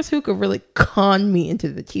the only person who could really con me into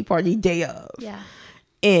the tea party day of. Yeah.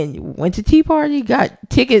 And went to tea party, got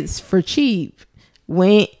tickets for cheap,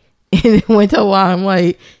 went and went to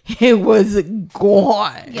Limelight. It was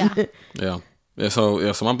gone. Yeah. Yeah.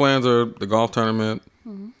 So my plans are the golf tournament,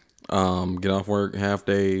 get off work, half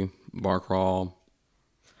day, bar crawl,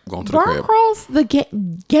 going to the crib. Bar crawl's the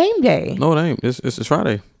game day. No, it ain't. It's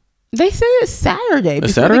Friday. They said it's Saturday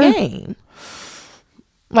It's before Saturday? the game.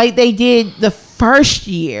 Like they did the first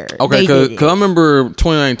year. Okay, because I remember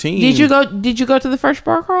 2019. Did you go to the first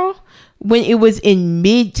bar crawl when it was in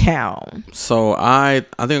Midtown? So I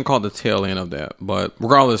think I caught the tail end of that, but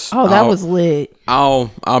regardless, That was lit. I'll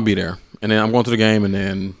be there, and then I'm going to the game, and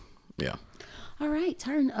then yeah. All right,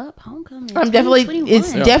 turn up homecoming. I'm definitely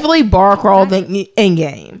 2021. definitely bar crawl than in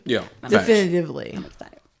game. Yeah, Definitively. I'm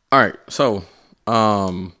excited. All right, so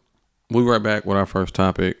we'll be right back with our first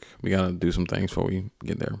topic. We gotta do some things before we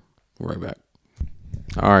get there. We're right back.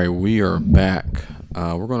 All right, we are back.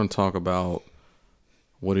 We're going to talk about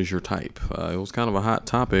what is your type. It was kind of a hot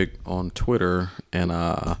topic on Twitter, and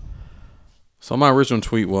so my original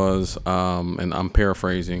tweet was, and I'm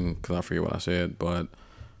paraphrasing because I forget what I said, but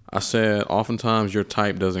I said, oftentimes your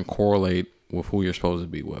type doesn't correlate with who you're supposed to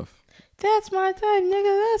be with. That's my type,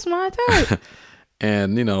 nigga. That's my type.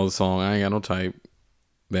 And the song, I ain't got no type.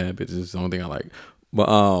 Bad bitches is the only thing I like. But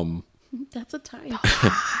That's a type.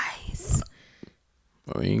 Nice.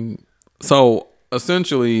 I mean, so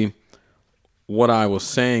essentially what I was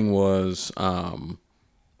saying was,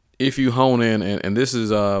 if you hone in, and this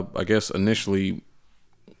is I guess initially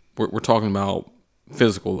we're talking about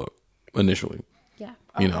physical look initially. Yeah.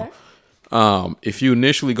 If you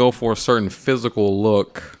initially go for a certain physical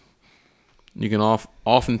look, you can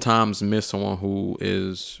oftentimes miss someone who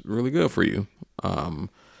is really good for you.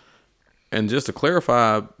 And just to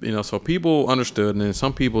clarify, so people understood, and then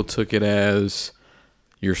some people took it as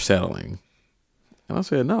you're settling. And I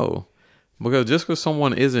said, no, because just because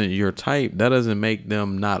someone isn't your type, that doesn't make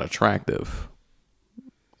them not attractive.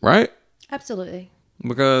 Right? Absolutely.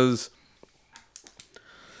 Because,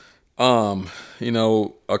 a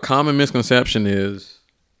common misconception is,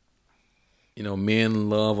 men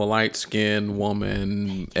love a light-skinned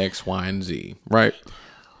woman, X, Y, and Z, right?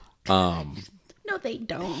 No, they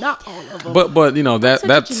don't. Not all of them. But that's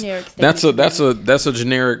a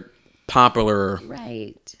generic popular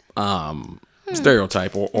right.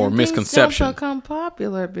 stereotype or misconception. Don't become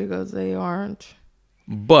popular because they aren't.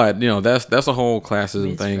 But that's a whole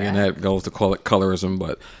classism thing, and that goes to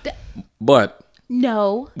colorism. But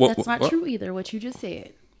no, that's not what? true either. What you just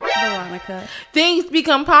said, Veronica. Things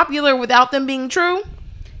become popular without them being true.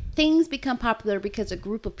 Things become popular because a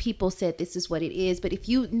group of people said this is what it is. But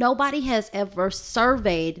nobody has ever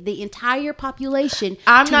surveyed the entire population.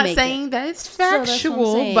 I'm not saying that it's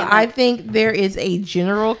factual, saying, but I think there is a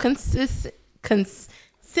general consensus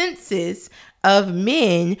of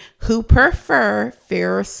men who prefer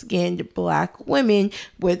fair-skinned black women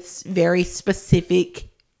with very specific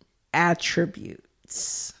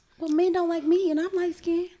attributes. Well, men don't like me, and I'm light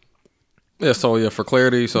skinned. Yeah, so for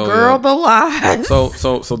clarity, the lies. So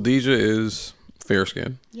Thadijah is fair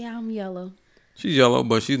skinned. Yeah, I'm yellow. She's yellow,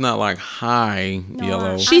 but she's not like high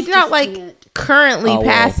yellow. She's not like currently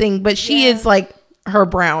passing, but she is like her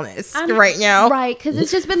brownest right now. Right, because it's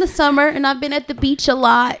just been the summer, and I've been at the beach a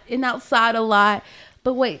lot and outside a lot.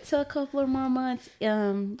 But wait till a couple of more months.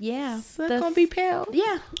 It's gonna be pale.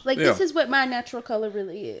 Yeah, this is what my natural color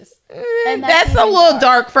really is. And that's a little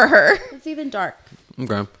dark for her. It's even dark.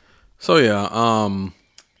 Okay. So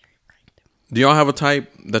do y'all have a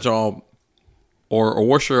type that y'all, or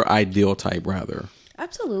what's your ideal type rather?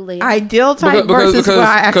 Absolutely. Ideal type versus what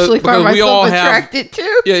I actually find myself attracted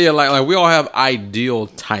to. Yeah, like we all have ideal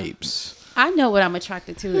types. I know what I'm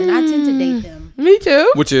attracted to, and I tend to date them. Me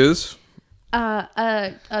too. Which is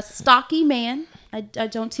a stocky man. I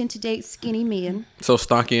don't tend to date skinny men. so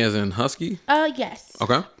stocky as in husky. Yes.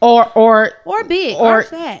 Okay. Or big or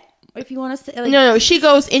fat. If you want to say, like, no, she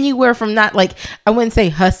goes anywhere from not like, I wouldn't say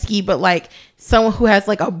husky, but like someone who has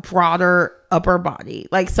like a broader upper body,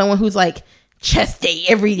 like someone who's like chest day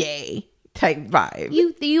every day type vibe.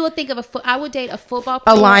 You would think of I would date a football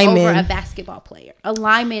player over a basketball player. A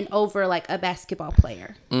lineman over like a basketball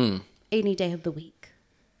player. Any day of the week.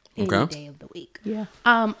 Any day of the week. Yeah.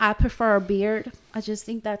 I prefer a beard. I just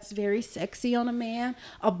think that's very sexy on a man.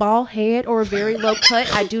 A bald head or a very low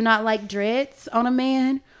cut. I do not like dreads on a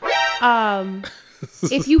man.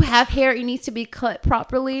 If you have hair, it needs to be cut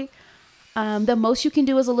properly. The most you can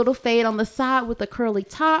do is a little fade on the side with a curly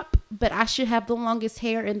top, but I should have the longest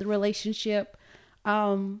hair in the relationship.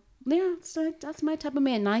 Yeah, so that's my type of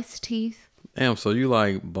man. Nice teeth. Damn, so you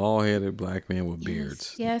like bald-headed black men with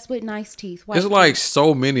beards? Yes, with nice teeth. It's like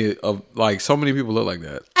so many people look like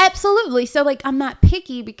that. Absolutely. So like, I'm not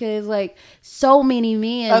picky because like so many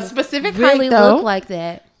men A specific really height, though. look like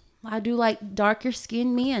that. I do like darker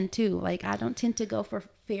skinned men too. Like I don't tend to go for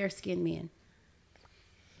fair skinned men.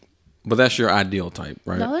 But that's your ideal type,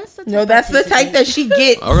 right? No, that's the type. No, that's the type that she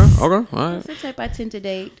gets. Okay, all right. That's the type I tend to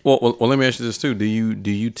date. Well, let me ask you this too. Do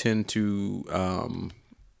you tend to,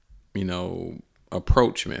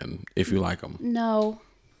 approach men if you like them? No,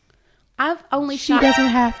 I've only She shot. doesn't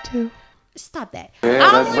have to. Stop that.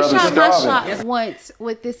 I only shot my shot once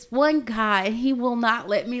with this one guy. He will not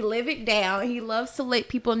let me live it down. He loves to let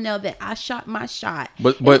people know that I shot my shot.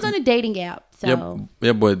 But it was on a dating app. So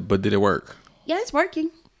yeah, but did it work? Yeah, it's working.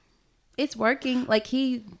 It's working. Like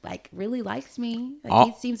he really likes me. Like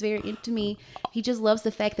he seems very into me. He just loves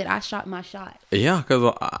the fact that I shot my shot. Yeah,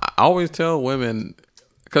 because I always tell women,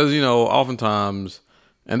 because oftentimes,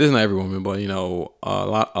 and this is not every woman, but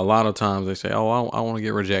a lot of times they say, "Oh, I want to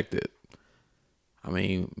get rejected." I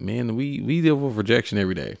mean, man, we deal with rejection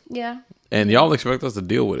every day. Yeah. And y'all expect us to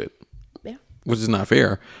deal with it. Yeah. Which is not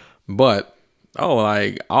fair. But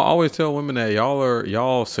I always tell women that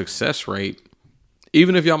y'all success rate,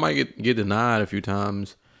 even if y'all might get denied a few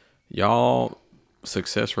times, y'all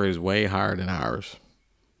success rate is way higher than ours.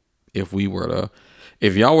 If y'all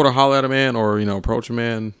were to holler at a man or approach a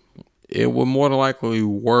man, it would more than likely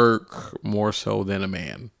work more so than a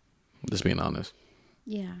man. Just being honest.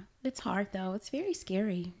 Yeah, it's hard though. It's very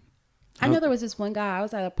scary. I know there was this one guy. I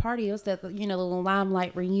was at a party. It was the little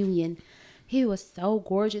Limelight reunion. He was so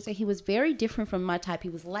gorgeous, and he was very different from my type. He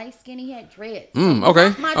was light skinned. He had dreads.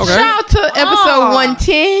 Okay. My Okay. Shout out to episode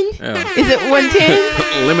 110. Yeah. Is it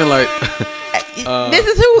 110? Lemon light. This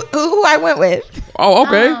is who I went with. Oh,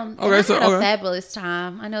 okay. I had a fabulous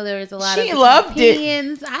time. I know there was a lot of She loved it.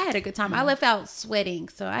 opinions. I had a good time. I left out sweating,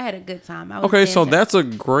 so I had a good time. Okay, so that's a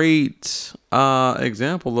great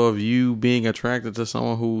example of you being attracted to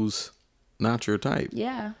someone who's not your type.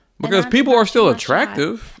 Yeah. Because people are still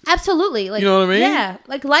attractive. Absolutely. Like, you know what I mean? Yeah.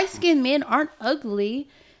 Like light-skinned men aren't ugly.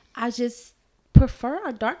 I just prefer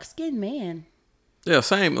a dark-skinned man. Yeah,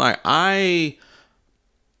 same. Like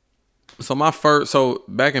so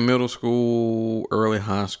back in middle school, early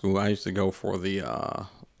high school, I used to go for the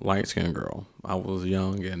light-skinned girl. I was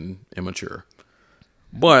young and immature.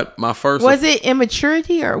 But my first Was it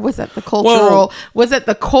immaturity or was that the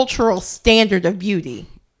cultural standard of beauty?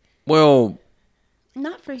 Well,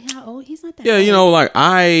 Not for how old? He's not that yeah, old.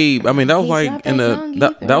 I mean that was He's like not in that the young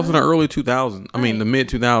that was in the either. early 2000s. I mean the mid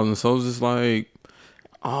 2000s. So it was just like,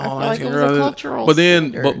 I feel that's like it was girl. a cultural But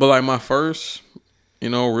then, standard. but like my first,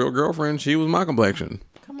 real girlfriend, she was my complexion,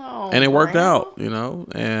 Come on. and it worked bro. out,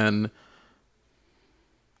 and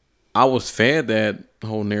I was fed that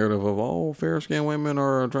whole narrative of fair skinned women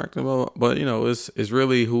are attractive, but it's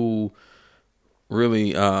really who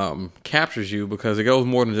really captures you, because it goes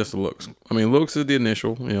more than just the looks. I mean, looks is the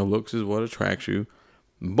initial, looks is what attracts you,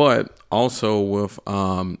 but also with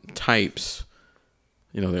types,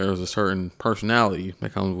 there's a certain personality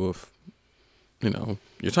that comes with,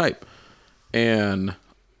 your type. And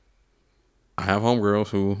I have homegirls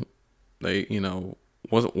who they,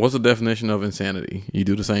 what's the definition of insanity? You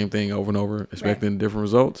do the same thing over and over, expecting different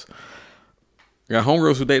results. I got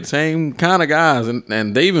homegirls who date the same kind of guys,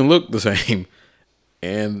 and they even look the same.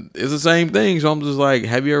 And it's the same thing. So I'm just like,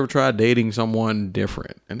 have you ever tried dating someone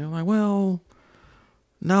different? And they're like, well,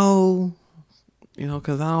 no,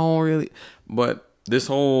 because I don't really. But this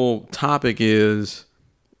whole topic is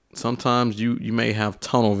sometimes you may have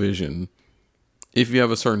tunnel vision if you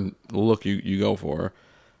have a certain look you go for.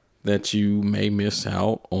 that you may miss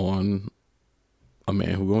out on a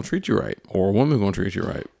man who's gonna treat you right or a woman who's gonna treat you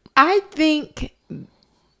right? I think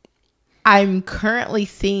I'm currently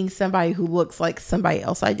seeing somebody who looks like somebody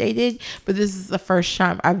else I dated, but this is the first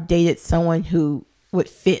time I've dated someone who would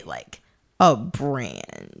fit like a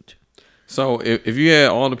brand. So if you had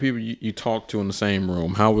all the people you talked to in the same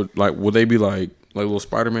room, how would they be like a little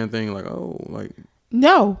Spider-Man thing? Like, oh, like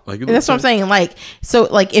no, like that's what I'm saying. Like, so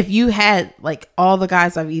like if you had like all the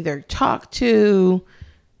guys I've either talked to,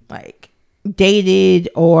 like dated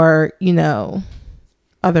or, you know,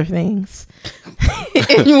 other things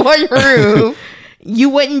in one room, you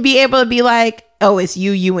wouldn't be able to be like, oh, it's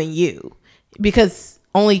you and you, because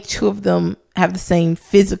only two of them have the same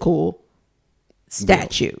physical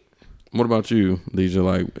statue. What about you, Thadijah?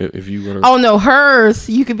 Like, if you were oh no, hers,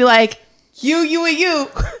 you could be like you and you.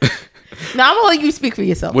 No, I'm gonna let you speak for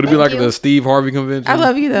yourself. Would it be like the Steve Harvey convention? I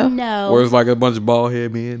love you though. No, where it's like a bunch of bald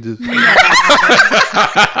head men just. Sorry,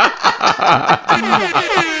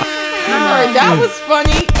 that was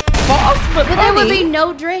funny. False, but funny. there would be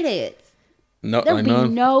no dreadheads. No, There would like be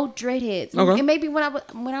none? no dreadheads. Okay. And maybe when I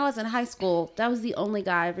was in high school, that was the only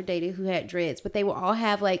guy I ever dated who had dreads. But they would all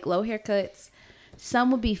have like low haircuts.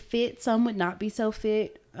 Some would be fit, some would not be so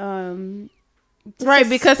fit. Right,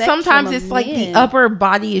 because sometimes it's like the upper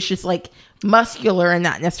body is just like muscular and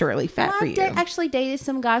not necessarily fat for you. I actually dated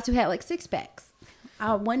some guys who had like six packs.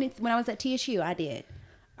 When I was at TSU, I did.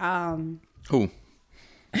 Who?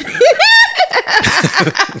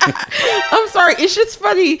 I'm sorry, it's just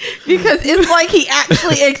funny because it's like he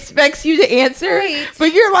actually expects you to answer, Right.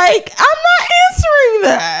 but you're like, I'm not answering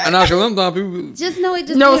that. And sometimes people Just know it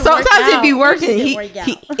just No, didn't work sometimes it'd be out. working. It just didn't work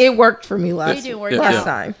out. It worked for me last didn't work out.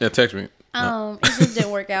 time. Yeah, text me. It just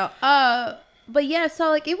didn't work out. But yeah, so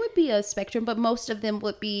like it would be a spectrum, but most of them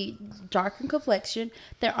would be dark in complexion.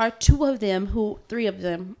 There are three of them who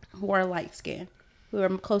are light skinned, who are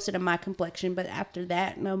closer to my complexion. But after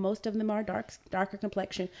that, no, most of them are darker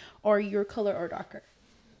complexion or your color or darker.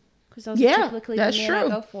 Because those are typically the men I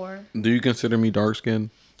go for. Do you consider me dark skinned?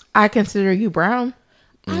 I consider you brown.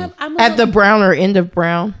 I'm At the browner end of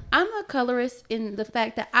brown. I'm a colorist in the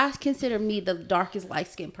fact that I consider me the darkest light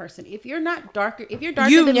skinned person. If you're not darker, if you're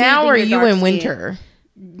darker You than now me, or then you you're in dark winter?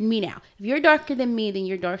 skinned. Me now. If you're darker than me, then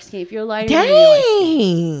you're dark skinned. If you're lighter than me, you're light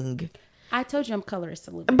skinned. Dang. I told you I'm colorist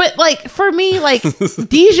a little bit. But like for me, like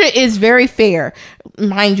Thadijah is very fair,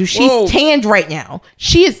 mind you. She's tanned right now.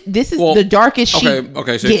 This is the darkest she.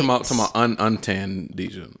 Okay. So you're talking about untanned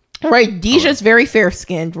Thadijah. Right, Deja's very fair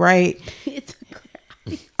skinned, right?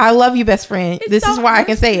 I love you, best friend. This is why I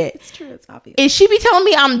can say it. It's true. It's obvious. And she be telling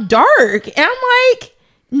me I'm dark, and I'm like,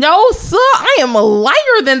 no, sir, I am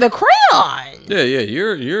lighter than the crayon. Yeah.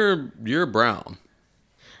 You're brown.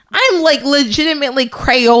 I'm like legitimately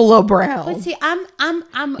Crayola brown. But see, I'm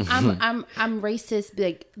racist.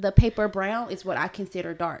 Like the paper brown is what I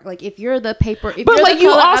consider dark. Like if you're the paper, but like you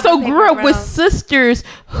also grew up with sisters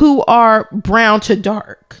who are brown to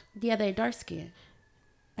dark. Yeah, they're dark skinned.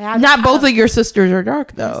 Not both of your sisters are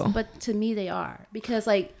dark though. Yes, but to me they are, because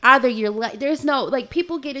like either you're there's no like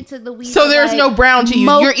people get into the weeds. So there's no brown to you.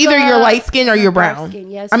 You're either you're light skin or you're brown.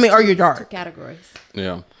 Yes, I mean, or you're dark. Categories.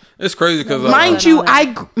 Yeah, it's crazy because mind you,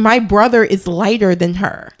 my brother is lighter than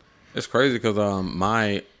her. It's crazy because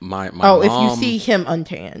my mom, if you see him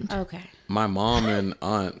untanned. Okay. My mom and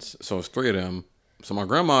aunts, so it's three of them. So my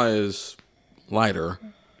grandma is lighter.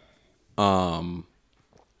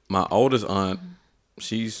 My oldest aunt,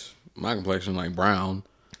 she's my complexion, like brown.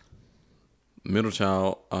 Middle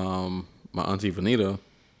child, my auntie Vanita.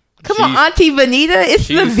 Come on, Auntie Vanita. It's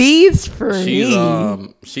the V's for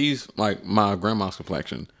me. She's like my grandma's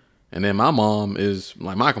complexion, and then my mom is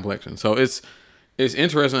like my complexion. So it's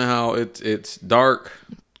interesting how it's dark,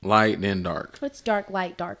 light, then dark. It's dark,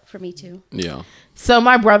 light, dark for me too. Yeah. So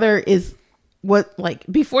my brother is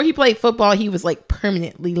before he played football, he was like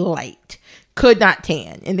permanently light. Could not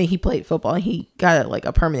tan, and then he played football and he got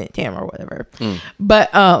a permanent tan or whatever.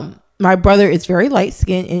 But my brother is very light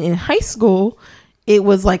skinned, and in high school it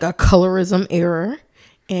was like a colorism era,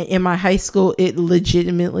 and in my high school it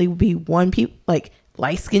legitimately would be like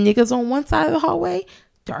light skinned niggas on one side of the hallway,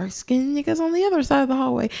 dark skinned niggas on the other side of the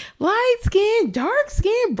hallway, light skin, dark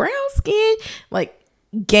skin, brown skin, like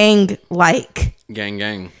gang.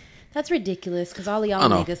 That's ridiculous because all of y'all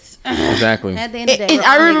niggas. Exactly. At the end of the day, and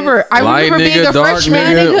I remember being a freshman.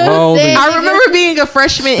 I remember being a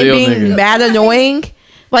freshman and being mad annoying.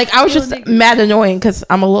 Like I was just mad annoying because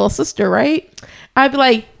I'm a little sister, right? I'd be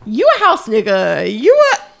like, "You a house nigga? You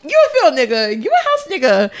a field nigga? You a house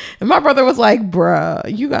nigga?" And my brother was like,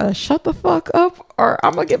 "Bruh, you gotta shut the fuck up, or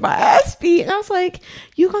I'm gonna get my ass beat." And I was like,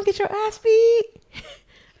 "You gonna get your ass beat?"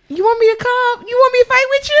 You want me to come? You want me to fight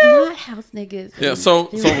with you? My house niggas. Yeah. So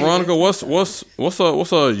Veronica, what's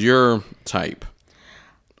your type?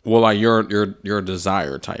 Well, like your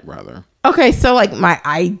desired type, rather. Okay, so like my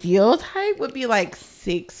ideal type would be like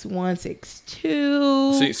 6'1",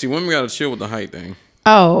 6'2". See, women gotta chill with the height thing.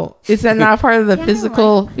 Oh, is that not part of the Yeah,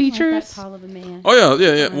 physical I don't features? like that tall of a man. Oh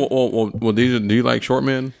yeah. Well, do you like short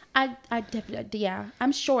men? I definitely, yeah.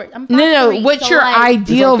 I'm short. I'm 5'3", No. What's so your like,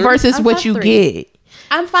 ideal versus I'm what you 5'3". get?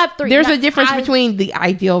 I'm 5'3". There's a difference between the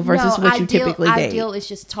ideal versus what you typically date. Ideal is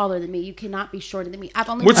just taller than me. You cannot be shorter than me. I've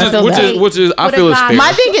only Which is I feel is fair.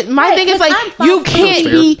 My thing is like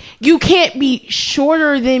you can't be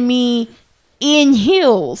shorter than me in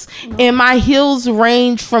heels, and my heels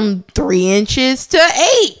range from 3 inches to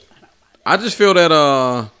 8. I just feel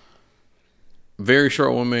that very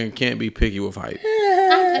short women can't be picky with height.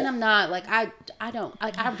 And I'm not like I don't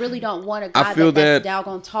like I really don't want a guy that's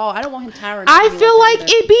doggone tall. I don't want him towering. I feel like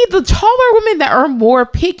it be the taller women that are more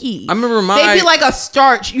picky. I remember they be like a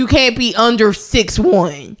starch. You can't be under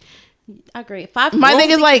 6'1". I agree. My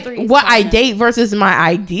thing is like what I date versus my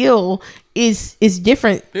ideal is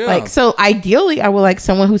different. Yeah. Like, so ideally I would like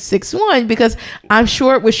someone who's 6'1" because I'm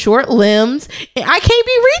short with short limbs and I can't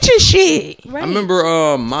be reaching shit. Right. I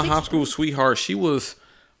remember my high school sweetheart, she was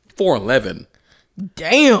 4'11".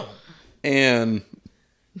 Damn. And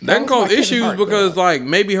that can cause issues because like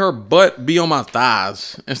maybe her butt be on my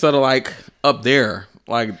thighs instead of like up there.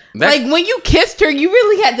 Like when you kissed her, you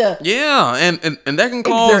really had to. Yeah, and that can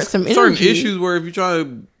cause some certain energy. issues where if you try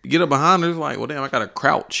to get up behind her, it's like, well, damn, I gotta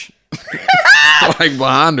crouch like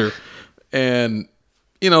behind her, and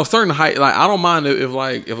certain height. Like I don't mind if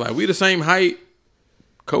we the same height,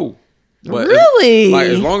 cool. But really,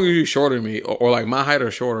 as long as you shorter than me or like my height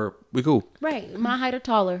or shorter, we cool. Right, my height or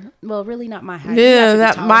taller. Well, really not my height. Yeah,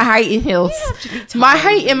 not my height in heels. My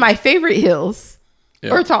height and my favorite heels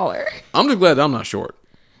are taller. I'm just glad that I'm not short.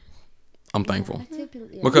 I'm thankful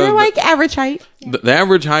because you're like average height. The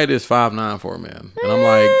average height is 5'9" for a man, and I'm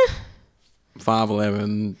like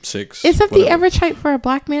 5'11", 6". Except the average height for a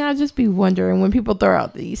black man, I'd just be wondering when people throw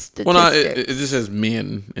out these statistics. Well, no, it just says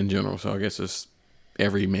men in general, so I guess it's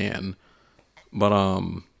every man. But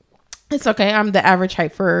it's okay. I'm the average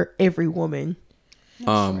height for every woman.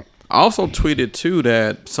 I also tweeted too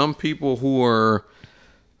that some people who are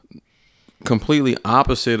completely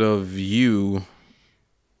opposite of you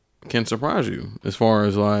can surprise you as far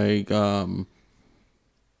as like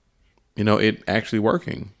it actually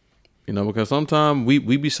working. Because sometimes we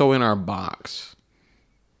be so in our box,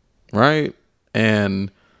 right?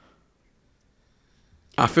 And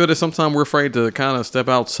I feel that sometimes we're afraid to kind of step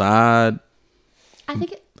outside. I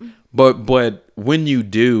think it. But when you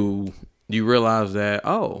do, you realize that,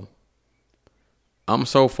 oh, I'm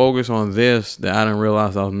so focused on this that I didn't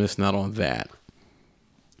realize I was missing out on that.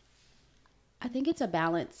 I think it's a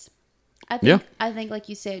balance. I think like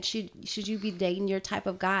you said, should you be dating your type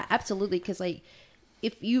of guy? Absolutely, because like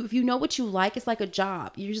if you know what you like, it's like a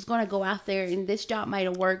job. You're just gonna go out there, and this job might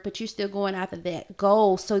have worked, but you're still going after that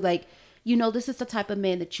goal. So like, this is the type of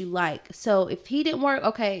man that you like. So if he didn't work,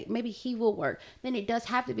 okay, maybe he will work. Then it does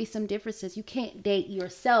have to be some differences. You can't date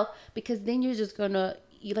yourself because then you're just gonna,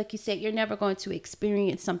 like you said, you're never going to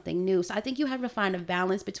experience something new. So I think you have to find a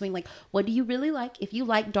balance between like, what do you really like? If you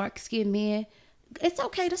like dark-skinned men, it's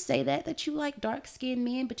okay to say that you like dark-skinned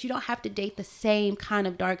men, but you don't have to date the same kind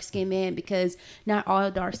of dark-skinned man because not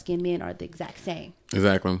all dark-skinned men are the exact same.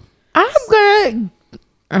 Exactly.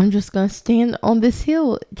 I'm just going to stand on this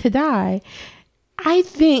hill to die. I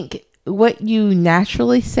think what you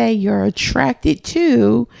naturally say you're attracted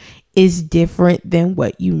to is different than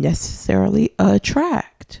what you necessarily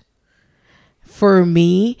attract. For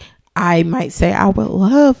me, I might say I would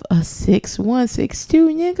love a 6'1",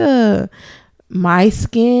 6'2" nigga. My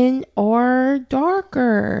skin or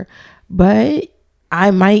darker. But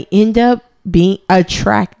I might end up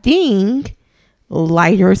attracting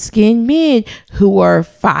lighter skinned men who are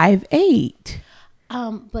 5'8".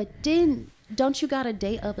 But don't you gotta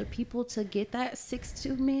date other people to get that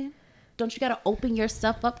 6'2" man? Don't you gotta open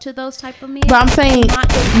yourself up to those type of men? But I'm saying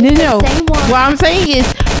no. What I'm saying is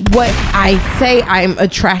what I say I'm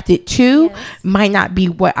attracted to might not be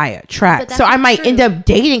what I attract. So I might end up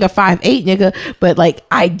dating a 5'8" nigga, but like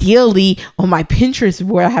ideally on my Pinterest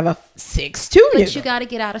where I have a 6'2" nigga. But you gotta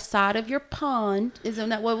get outside of your pond. Isn't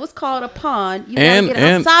that what was called a pond? You gotta get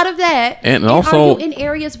outside of that. And also are you in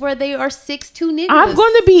areas where they are 6'2" niggas? I'm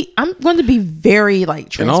going to be very like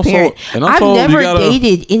transparent. And also I've never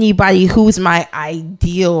dated anybody who's my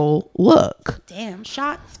ideal look. Damn,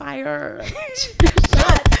 shots fired.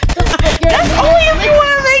 That's only if you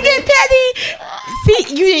want to make it petty.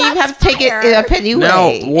 See, you didn't even have to take it in a petty Now,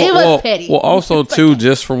 way. It was petty. Well, also too,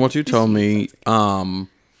 just from what you told me,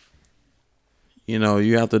 you know,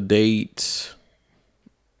 you have to date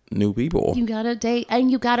new people. You gotta date,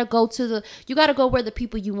 and you gotta go where the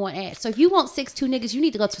people you want at. So if you want 6'2" niggas, you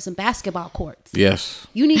need to go to some basketball courts. Yes.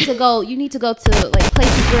 You need to go to like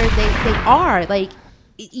places where they are. Like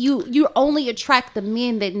you only attract the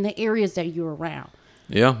men that in the areas that you're around.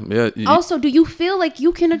 Yeah. Also, do you feel like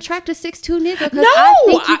you can attract a 6'2" nigga? Because No, I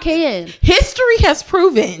think you can. History has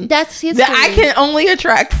proven That's history. that I can only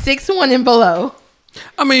attract 6'1" and below.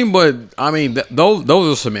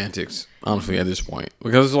 those are semantics, honestly, at this point,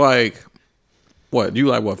 because it's like, what you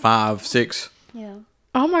like? What 5'6"? Yeah.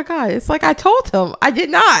 Oh my god! It's like I told him I did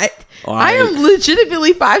not. Oh, I am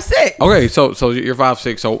legitimately 5'6". Okay, so you're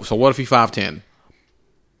 5'6". So what if he 5'10"?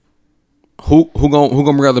 Who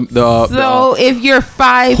gonna bring out the if you're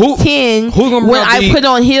 5'10", who's gonna bring when out I put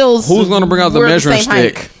on heels, who's gonna bring out the we're measuring same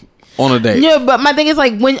height. stick on a date? Yeah, but my thing is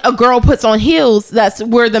like when a girl puts on heels, that's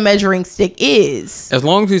where the measuring stick is. As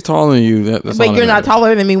long as he's taller than you, that's But all you're that not matters.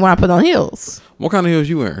 taller than me when I put on heels. What kind of heels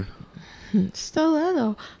you wearing?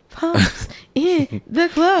 Stiletto pumps in the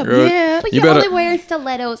club. Girl, Yeah. But You you're better- only wearing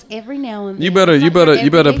stilettos every now and then. You better It's not your put on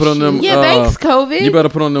everyday them. shoe. Yeah, thanks, COVID. You better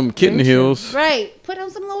put on them kitten heels. Right. Put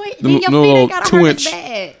on some little. Them Then your little feet ain't gotta hurt 2-inch as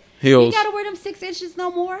bad. heels. You gotta wear them 6 inches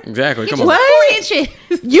no more. Exactly. Get Come you on. What? some 4 inches.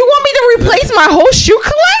 You want me to replace my whole shoe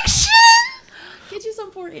collection? Get you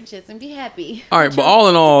some 4 inches and be happy. All right, but all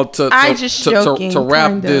in all, to I'm just joking,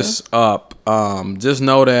 wrap kinda. this up, just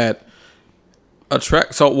know that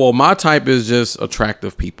my type is just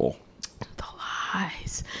attractive people. The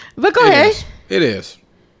lies. But go ahead. It is.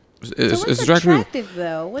 So It's what's attractive. people. attractive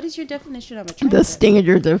though? What is your definition of attractive? The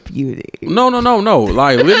standard of beauty. No.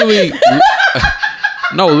 Like literally,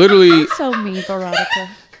 no, literally. So mean, Veronica.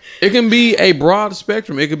 It can be a broad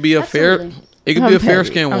spectrum. It could be a fair. Absolutely. It could I'm be a petty.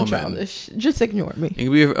 fair-skinned I'm woman. childish. Just ignore me. It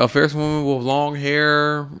could be a fair-skinned woman with long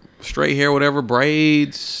hair, straight hair, whatever,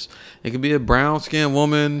 braids. It could be a brown-skinned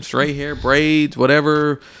woman, straight hair, braids,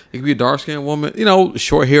 whatever. It could be a dark-skinned woman,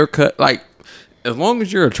 short haircut. Like, as long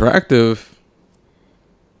as you're attractive,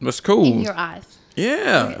 that's cool. In your eyes.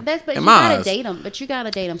 Yeah. But in you my gotta eyes. date them. But you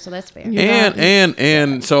gotta date them, so that's fair.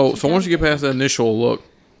 And so once you get past that initial look,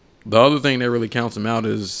 the other thing that really counts them out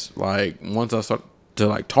is like once I start to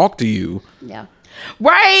like talk to you. Yeah.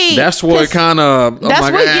 Right. That's what kind of. That's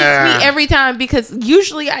what gets me every time, because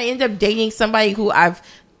usually I end up dating somebody who I've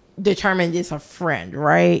determined is a friend,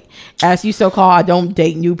 right? As you so call, I don't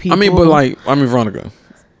date new people. Veronica.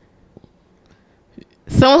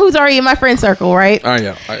 Someone who's already in my friend circle, right? Oh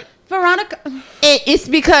yeah. Veronica. It's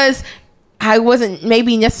because I wasn't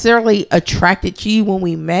maybe necessarily attracted to you when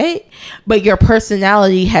we met, but your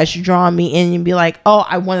personality has drawn me in and be like, oh,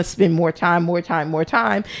 I want to spend more time.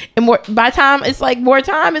 And by time it's like more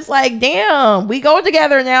time, it's like, damn, we go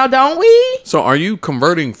together now, don't we? So are you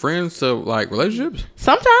converting friends to like relationships?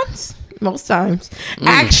 Sometimes. Most times.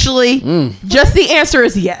 Actually, just the answer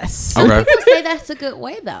is yes. Okay. I would say that's a good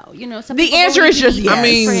way though. Some The people answer believe is just you yes. need I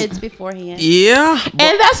mean, friends beforehand. Yeah.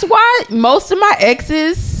 And that's why most of my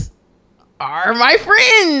exes are my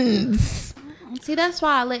friends. See, that's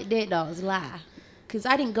why I let dead dogs lie. Because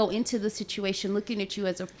I didn't go into the situation looking at you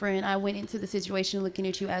as a friend. I went into the situation looking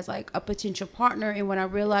at you as like a potential partner. And when I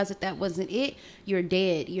realized that wasn't it, you're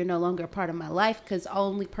dead. You're no longer a part of my life, because the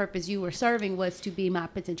only purpose you were serving was to be my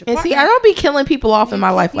potential And partner. see, I don't be killing people off in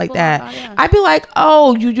my life like people that. off, yeah. I'd be like,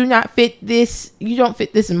 oh, you do not fit this. You don't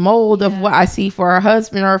fit this mold of what I see for a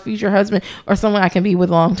husband or a future husband or someone I can be with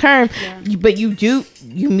long term. Yeah. But you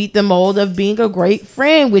meet the mold of being a great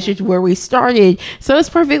friend, which is where we started. So it's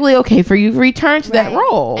perfectly okay for you to return to that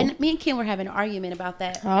role. And me and Kim were having an argument about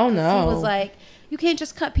that. Oh, no. He was like, you can't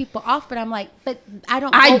just cut people off. But I'm like, but I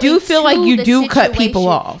don't. I go do feel into like you the do cut people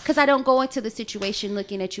situation, off. because I don't go into the situation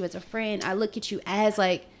looking at you as a friend. I look at you as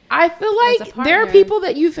like. I feel as like a there are partner. people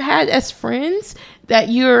that you've had as friends that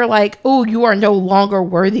you're like, oh, you are no longer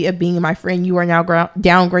worthy of being my friend. You are now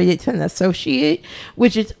downgraded to an associate,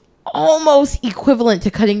 which is almost equivalent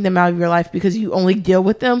to cutting them out of your life because you only deal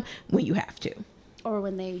with them when you have to. Or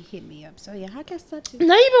when they hit me up. So yeah, I guess that too.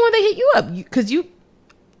 Not even when they hit you up, because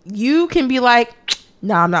you can be like,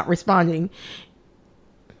 nah, I'm not responding.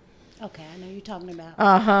 Okay, I know you're talking about.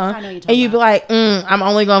 I know you're and talking you'd be like, I'm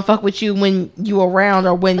only gonna fuck with you when you around,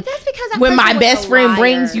 or when But that's because that when my person was best a friend liar.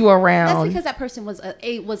 brings you around. That's because that person was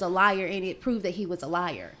a liar, and it proved that he was a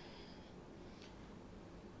liar.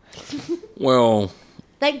 Well.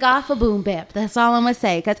 Thank God for Boom Bap. That's all I'm gonna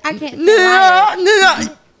say, because I can't.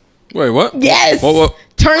 No. Wait, what? Yes. What?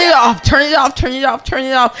 Turn it off. Turn it off. Turn it off. Turn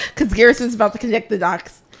it off. Because Garrison's about to connect the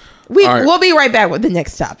dots. We'll be right back with the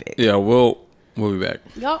next topic. Yeah, we'll be back.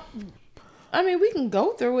 Yup. I mean, we can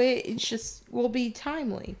go through it. It's just will be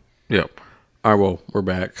timely. Yep. All right. Well, we're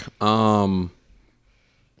back.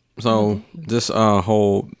 So this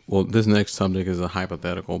this next subject is a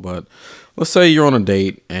hypothetical, but let's say you're on a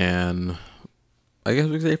date, and I guess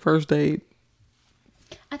we could say first date.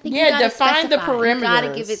 I think you gotta define the specify. perimeters. You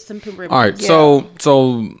gotta give it some perimeters. All right. Yeah.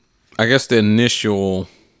 So I guess the initial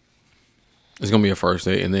is gonna be a first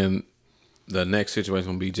date, and then the next situation is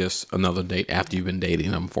gonna be just another date after you've been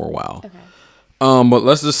dating them for a while. Okay. But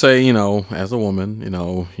let's just say, as a woman,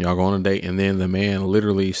 y'all go on a date, and then the man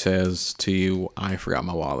literally says to you, "I forgot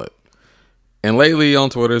my wallet." And lately on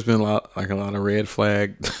Twitter, there's been a lot of red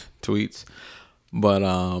flag tweets. But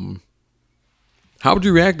how would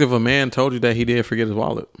you react if a man told you that he did forget his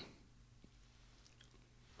wallet?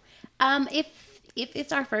 If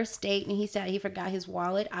it's our first date and he said he forgot his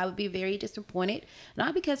wallet, I would be very disappointed.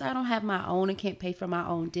 Not because I don't have my own and can't pay for my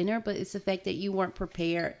own dinner, but it's the fact that you weren't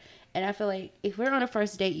prepared. And I feel like if we're on a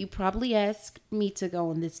first date, you probably asked me to go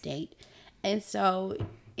on this date. And so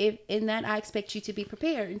if in that, I expect you to be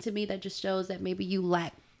prepared. And to me, that just shows that maybe you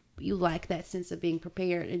lack that sense of being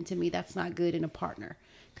prepared. And to me, that's not good in a partner.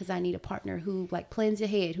 Because I need a partner who plans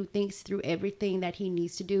ahead, who thinks through everything that he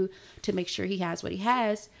needs to do to make sure he has what he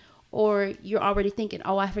has. Or you're already thinking,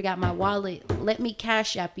 oh, I forgot my wallet. Let me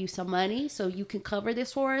cash app you some money so you can cover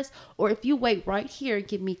this for us. Or if you wait right here,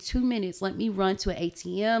 give me 2 minutes. Let me run to an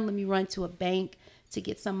ATM. Let me run to a bank to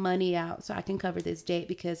get some money out so I can cover this date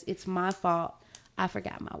because it's my fault. I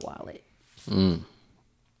forgot my wallet.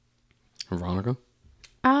 Veronica?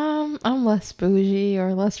 I'm less bougie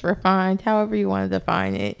or less refined, however you want to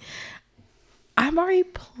define it. I'm already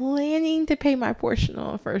planning to pay my portion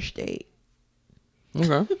on a first date.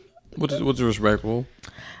 Okay. What's respectable?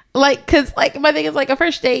 Cause my thing is a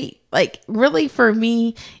first date, really for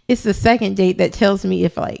me, it's the second date that tells me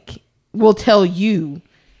if will tell you,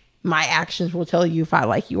 my actions will tell you if I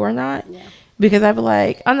like you or not. Yeah. Because I'd be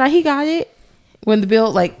like, oh no, he got it. When the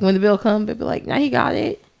bill comes, I'd be like, no, he got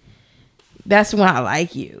it. That's when I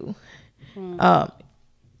like you.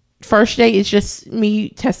 First date is just me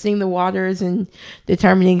testing the waters and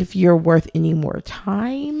determining if you're worth any more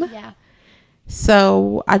time. Yeah.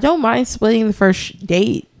 So I don't mind splitting the first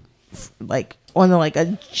date, on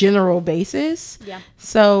a general basis. Yeah.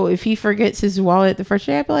 So if he forgets his wallet the first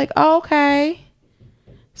day, I'd be like, oh, okay.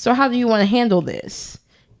 So how do you want to handle this?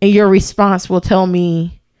 And your response will tell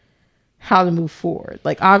me how to move forward.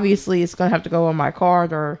 Obviously, it's going to have to go on my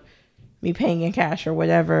card or me paying in cash or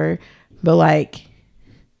whatever. But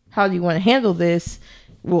how do you want to handle this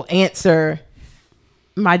will answer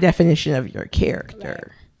my definition of your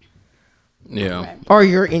character. Right. Yeah. Right. Or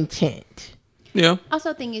your intent. Yeah.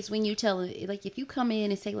 Also, thing is when you tell if you come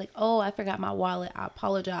in and say oh, I forgot my wallet, I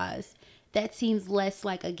apologize. That seems less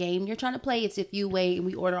like a game you're trying to play. It's if you wait and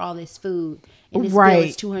we order all this food and this bill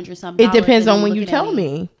is $200-something. It depends on when you tell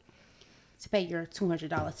me to pay your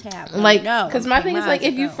 $200 tab. No, because my thing is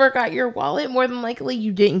if you forgot your wallet, more than likely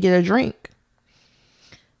you didn't get a drink.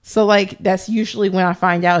 So that's usually when I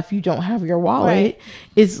find out if you don't have your wallet. Right.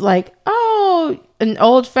 It's oh, an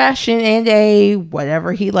old fashioned and a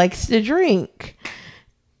whatever he likes to drink,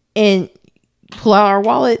 and pull out our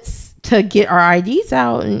wallets to get our IDs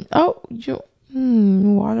out, and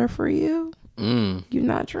water for you. You're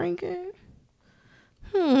not drinking.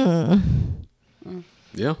 Yeah.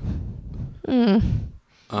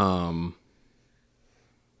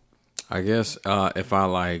 I guess if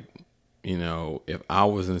I if I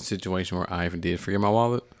was in a situation where I even did forget my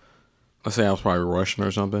wallet, let's say I was probably rushing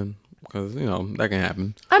or something, because that can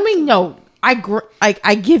happen. I mean, no, I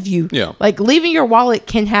give you, yeah, leaving your wallet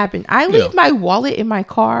can happen. I leave my wallet in my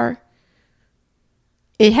car.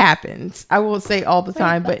 It happens. I won't say all the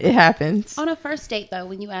time, but it happens. On a first date, though,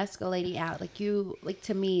 when you ask a lady out,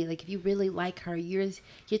 to me, if you really like her, you're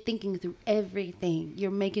thinking through everything.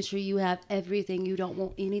 You're making sure you have everything. You don't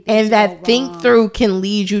want anything. And to that go wrong. think through can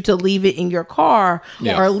lead you to leave it in your car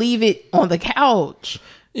or leave it on the couch.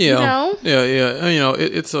 Yeah. Yeah.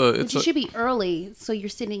 It should be early, so you're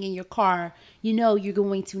sitting in your car. You're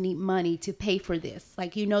going to need money to pay for this.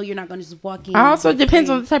 You're not going to just walk in. Also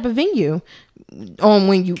depends on the type of venue, on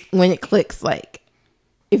when it clicks.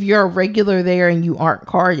 If you're a regular there and you aren't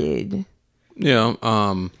carded. Yeah.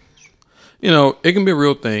 It can be a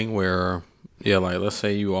real thing where, let's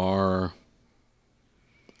say you are,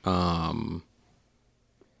 about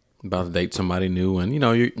to date somebody new, and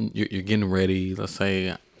you're getting ready. Let's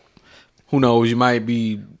say, who knows, you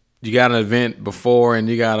got an event before and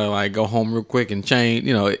you gotta go home real quick and change.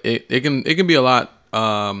 It can be a lot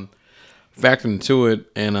factored into it,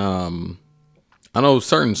 and I know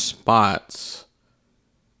certain spots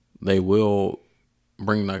they will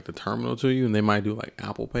bring like the terminal to you, and they might do like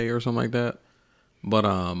Apple Pay or something like that. But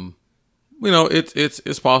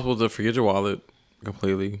it's possible to forget your wallet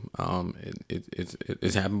completely.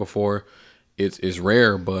 It's happened before. It's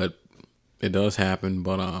rare, but it does happen.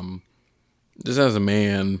 But just as a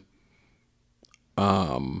man,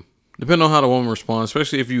 depending on how the woman responds,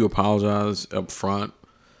 especially if you apologize up front,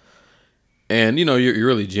 and you're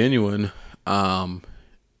really genuine.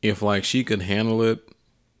 If like she could handle it,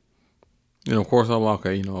 of course I'll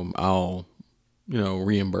okay. I'll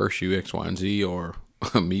reimburse you X, Y, and Z, or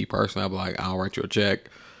me personally, I'll be like, I'll write you a check.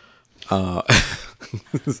 Love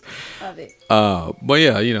it. But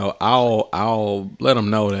yeah, I'll let them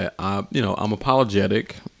know that I'm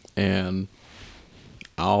apologetic and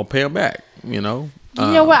I'll pay them back. You know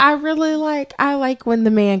what I really like? I like when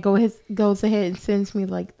the man goes ahead and sends me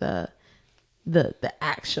like the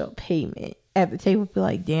actual payment at the table. Be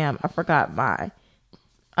like, damn, I forgot my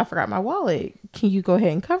wallet. Can you go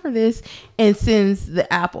ahead and cover this? And sends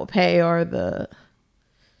the Apple Pay or the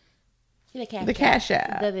Cash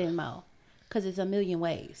App, the Venmo, because it's a million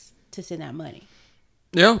ways to send that money.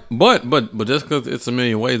 Yeah, but just because it's a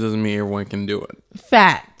million ways doesn't mean everyone can do it.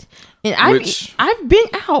 Fact. And I've been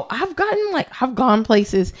out. I've gone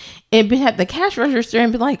places and been at the cash register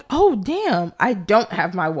and been like, oh damn, I don't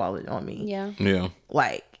have my wallet on me. Yeah. Yeah.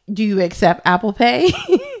 Like, do you accept Apple Pay?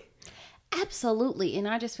 Absolutely. And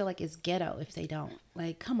I just feel like it's ghetto if they don't.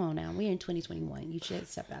 Like, come on now. We're in 2021. You should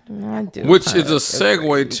accept Apple Pay. I do. Which is a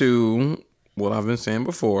segue to what I've been saying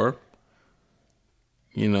before.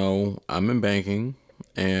 I'm in banking,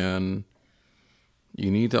 and you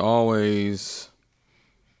need to always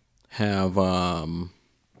have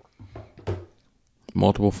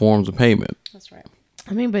multiple forms of payment. That's right.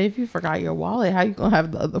 I mean, but if you forgot your wallet, how you gonna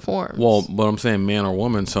have the other forms? Well, but I'm saying man or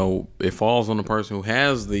woman, so it falls on the person who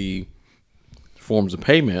has the forms of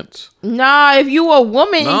payments. Nah, if you a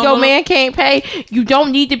woman and your man can't pay, you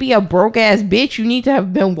don't need to be a broke ass bitch. You need to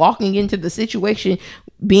have been walking into the situation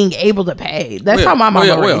being able to pay. That's how my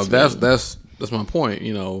mama raised me. That's my point.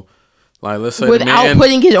 Like, let's say without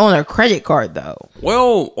putting it on a credit card, though.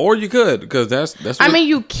 Well, or you could, because that's. What, I mean,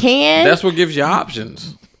 you can. That's what gives you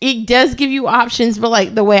options. It does give you options, but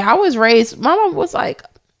like the way I was raised, my mom was like,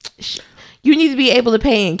 "You need to be able to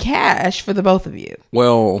pay in cash for the both of you."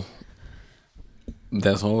 Well,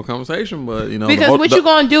 that's a whole conversation, but because what you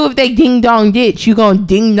gonna do if they ding dong ditch? You gonna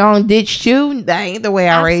ding dong ditch too? That ain't the way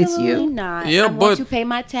I raised you. Absolutely not. Yeah, I'm going to pay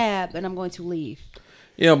my tab and I'm going to leave.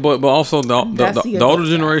 Yeah, but also the older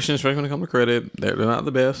generation, especially when it comes to credit, they're not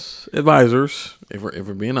the best advisors. If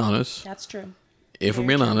we're being honest, that's true. If we're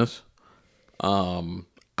being honest,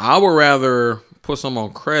 I would rather put some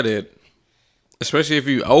on credit, especially if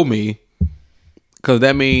you owe me, because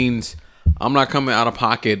that means I'm not coming out of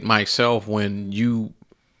pocket myself when you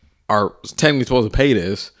are technically supposed to pay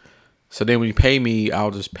this. So then when you pay me,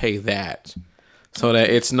 I'll just pay that, so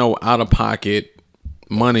that it's no out of pocket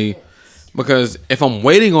money. Because if I'm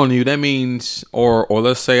waiting on you, that means, or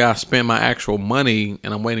let's say I spend my actual money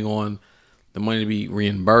and I'm waiting on the money to be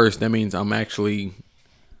reimbursed, that means I'm actually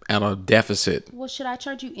at a deficit. Well, should I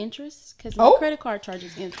charge you interest? Because my credit card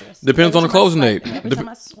charges interest. Depends on the closing date.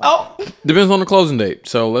 Depends on the closing date.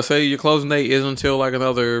 So let's say your closing date is until like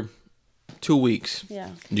another 2 weeks. Yeah.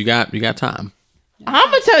 You got time.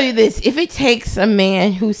 I'm gonna tell you this: if it takes a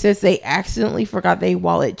man who says they accidentally forgot their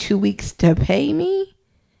wallet 2 weeks to pay me,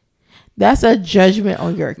 that's a judgment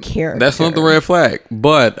on your character. That's not the red flag.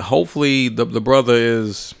 But hopefully the brother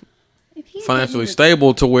is financially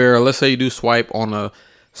stable to where, let's say you do swipe on a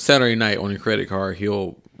Saturday night on your credit card,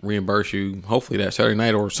 he'll reimburse you hopefully that Saturday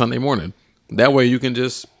night or Sunday morning. That way you can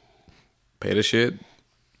just pay the shit.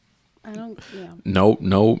 No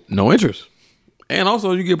interest. And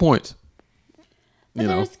also you get points. But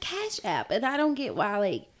there's Cash App, and I don't get why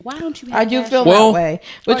don't you have I do Cash feel App? that way.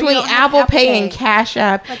 Between Apple Pay and Cash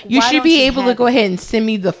App, you should be able to go ahead and send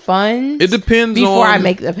me the funds. It depends before I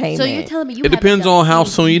make the payment. So you're telling me it depends on how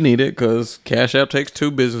soon you need it, because Cash App takes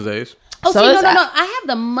 2 business days. Oh, so no. I have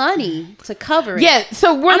the money to cover it. Yeah,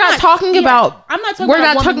 so we're not talking about. I'm not talking. We're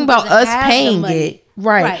not talking about us paying it.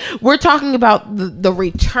 Right. We're talking about the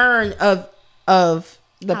return of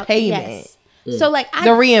the payment. Yes. So like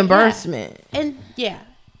the reimbursement. Yeah. And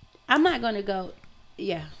I'm not gonna go.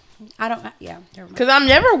 Yeah. I don't. Yeah. Because I'm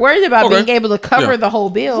never worried about being able to cover the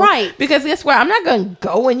whole bill. Right. Because guess what? I'm not gonna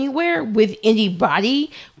go anywhere with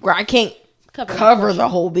anybody where I can't cover the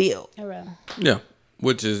whole bill. Yeah.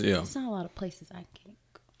 Which is It's not a lot of places I can't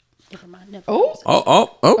go. Never mind. Never Oh.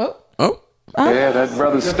 Yeah, that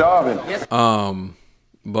brother's starving.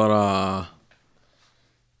 But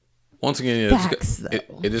once again,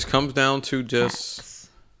 it just comes down to just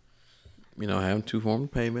having 2 forms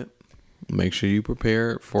of payment. Make sure you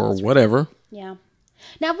prepare for whatever. Yeah.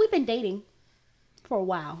 Now we've been dating for a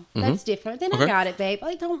while. That's different. Then I got it, babe.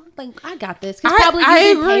 I got this. Because probably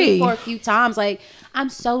you've been paid for a few times. Like, I'm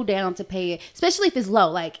so down to pay it, especially if it's low.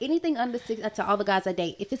 Like, anything under $6. To all the guys I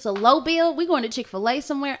date, if it's a low bill, we going to Chick-fil-A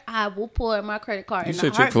somewhere, I will pull out my credit card. You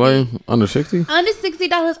said Chick-fil-A under $60? Under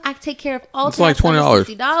 $60, I take care of all. It's like $20.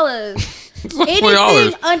 $60. It's like $20.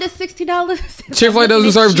 Anything under $60. Chick-fil-A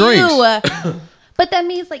doesn't serve drinks. But that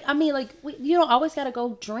means, you don't always got to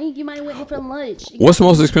go drink. You might went for lunch. What's the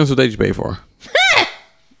most expensive date you paid for?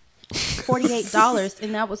 $48,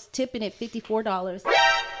 and I was tipping at $54.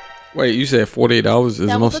 Wait, you said $48 is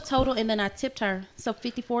that was the total, and then I tipped her, so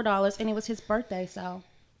 $54, and it was his birthday. So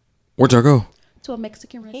where'd y'all go? To a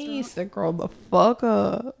Mexican restaurant. He used to grow the fuck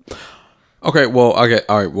up. Okay, all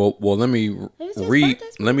right. Well, let me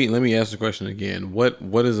let me ask the question again.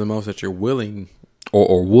 What is the most that you're willing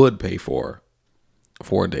or would pay for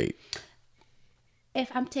a date? If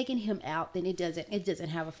I'm taking him out, then it doesn't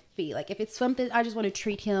have a fee. Like, if it's something I just want to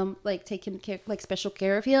treat him, like take him care, like special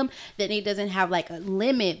care of him, then it doesn't have like a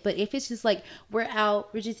limit. But if it's just like we're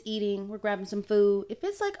out, we're just eating, we're grabbing some food. If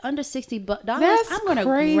it's like under $60, I'm gonna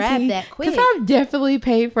grab that quick. Because I've definitely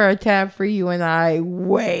paid for a tab for you and I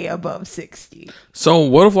way above $60. So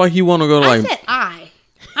what if like you want to go to like? I said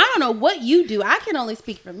I don't know what you do. I can only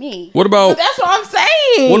speak for me. What about? But that's what I'm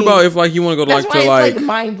saying. What about if like you want to go like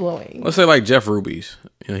mind blowing? Let's say like Jeff Ruby's.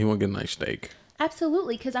 He want to get a nice steak.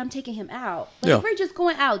 Absolutely, because I'm taking him out. Like, if we're just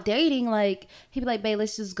going out dating, like, he'd be like, babe,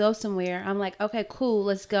 let's just go somewhere. I'm like, okay, cool,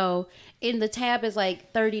 let's go. And the tab is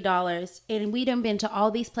like $30. And we done been to all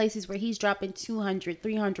these places where he's dropping $200,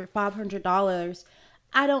 $300, $500.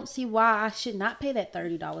 I don't see why I should not pay that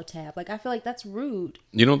 $30 tab. Like, I feel like that's rude.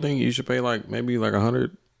 You don't think you should pay like maybe like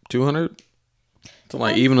 $100, $200 to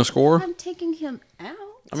like even a score? I'm taking him out.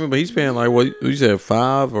 I mean, but he's paying like what you said,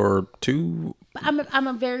 5 or 2. But I'm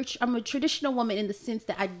a traditional woman in the sense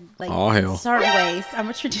that I like hell. certain ways. I'm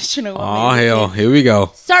a traditional woman. Oh hell, here we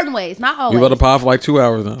go. Certain ways, not always. You about to pop for like 2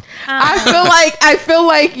 hours now. I feel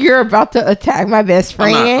like you're about to attack my best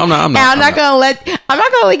friend. I'm not gonna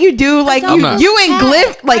let you do like you and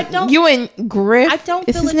Griff, you and Griff. I don't.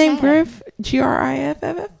 Is his name Griff? Griff?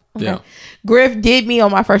 Okay. Yeah. Griff did me on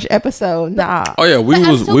my first episode. Nah. Oh yeah, we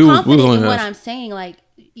was on what I'm saying. Like,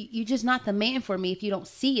 you're just not the man for me if you don't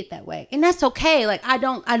see it that way, and that's okay. Like, I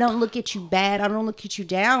don't look at you bad. I don't look at you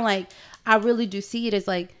down. Like, I really do see it as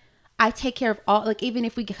like, I take care of all. Like, even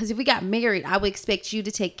if we got married, I would expect you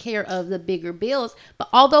to take care of the bigger bills. But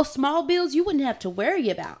all those small bills, you wouldn't have to worry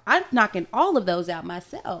about. I'm knocking all of those out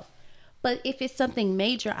myself. But if it's something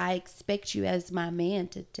major, I expect you as my man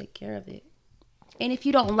to take care of it. And if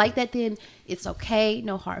you don't like that, then it's okay.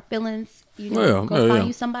 No hard feelings. Go find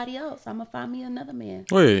you somebody else. I'm going to find me another man.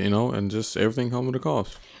 Well, yeah, and just everything comes with a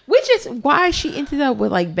cost. Which is why she ended up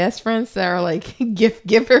with like best friends that are like gift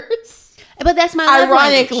givers. But that's my love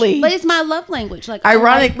language. But it's my love language. Like,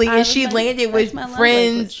 ironically, and she landed with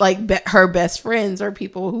friends like her best friends are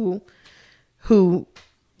people who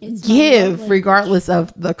give regardless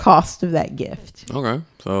of the cost of that gift. Okay,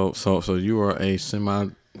 so you are a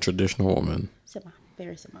semi-traditional woman.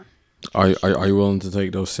 Very similar. Are you willing to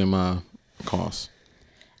take those semi costs?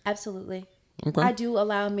 Absolutely. Okay. I do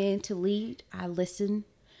allow men to lead. I listen.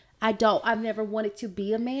 I've never wanted to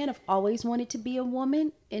be a man. I've always wanted to be a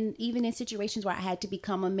woman. And even in situations where I had to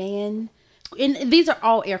become a man, and these are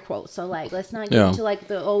all air quotes. So like, let's not get into like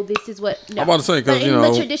this is what. No. I'm about to say, because in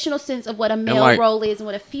the traditional sense of what a male role is and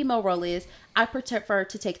what a female role is, I prefer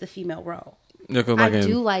to take the female role. Yeah, I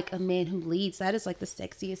do like a man who leads. That is like the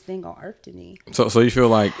sexiest thing on earth to me. So you feel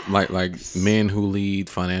like men who lead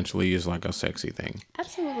financially is like a sexy thing?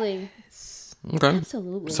 Absolutely. Okay.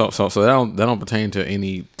 Absolutely. So that don't pertain to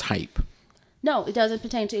any type. No, it doesn't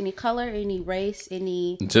pertain to any color, any race,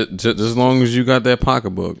 any. Just as long as you got that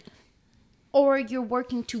pocketbook. Or you're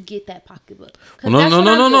working to get that pocketbook. Well,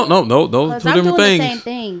 no. Those two different things. The same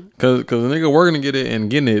thing. Because a nigga working to get it and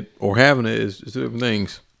getting it or having it is two different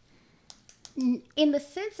things. In a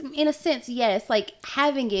sense, yes. Like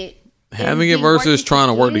having it versus trying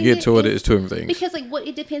to work to get to it is two different things. Because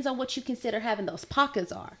it depends on what you consider having those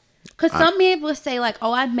pockets are. Because some men will say like,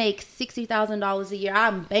 "Oh, I make $60,000 a year.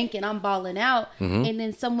 I'm banking. I'm balling out." Mm-hmm. And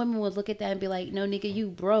then some women would look at that and be like, "No, nigga, you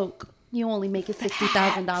broke. You only making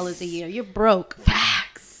 $60,000 a year. You're broke."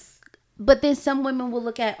 Facts. But then some women will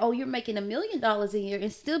look at, "Oh, you're making $1 million a year,"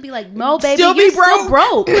 and still be like, "No, baby, you're still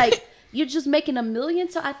broke." Like. you're just making $1 million.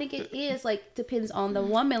 So I think it is like depends on the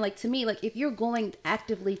woman. Like to me, like if you're going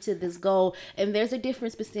actively to this goal, and there's a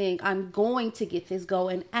difference between I'm going to get this goal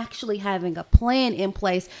and actually having a plan in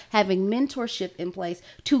place, having mentorship in place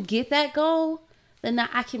to get that goal, then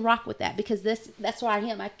I can rock with that, because that's where I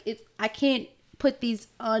am. I can't put these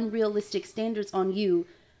unrealistic standards on you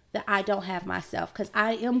that I don't have myself, because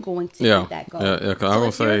I am going to get that goal. Yeah, because I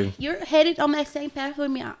will say you're headed on that same path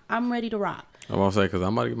with me. I'm ready to rock. I will say, because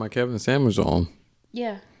I'm about to get my Kevin Samuels on.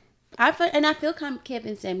 Yeah. I feel kind of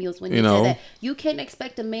Kevin Samuels when you say that. You can't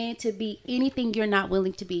expect a man to be anything you're not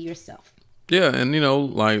willing to be yourself. Yeah, and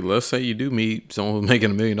like, let's say you do meet someone who's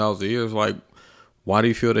making $1 million a year. It's like, why do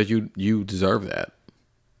you feel that you deserve that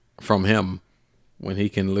from him when he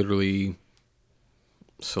can literally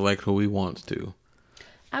select who he wants to?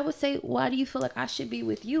 I would say, why do you feel like I should be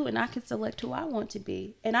with you and I can select who I want to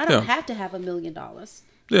be? And I don't have to have $1 million.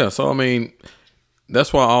 Yeah, so I mean,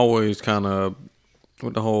 that's why I always kind of,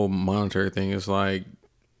 with the whole monetary thing, it's like,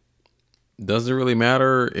 does it really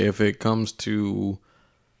matter if it comes to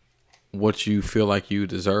what you feel like you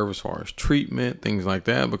deserve as far as treatment, things like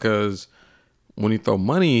that? Because when you throw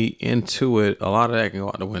money into it, a lot of that can go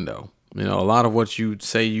out the window. A lot of what you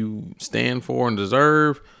say you stand for and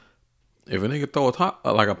deserve, if a nigga throw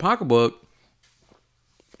like a pocketbook,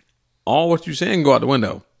 all what you saying go out the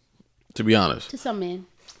window, to be honest. To some men.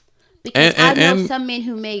 Because I know some men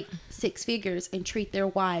who make 6 figures and treat their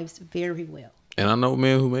wives very well. And I know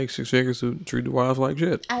men who make 6 figures who treat their wives like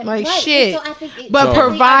shit. Shit. So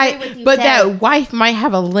but that wife might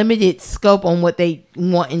have a limited scope on what they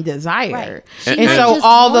want and desire. Right. And so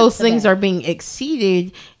all those things are being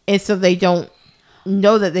exceeded, and so they don't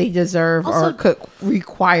know that they deserve or could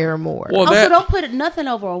require more. Well, also, don't put nothing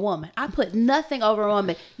over a woman. I put nothing over a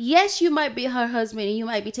woman. Yes, you might be her husband and you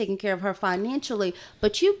might be taking care of her financially,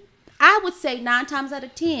 but I would say 9 times out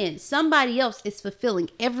of 10, somebody else is fulfilling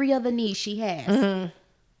every other need she has. Mm-hmm.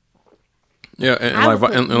 Yeah,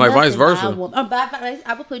 and like vice versa.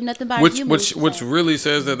 I would put nothing by you. Which really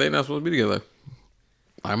says that they're not supposed to be together.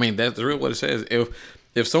 I mean, that's really what it says.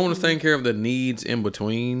 If someone is taking care of the needs in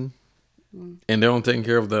between, and they're only taking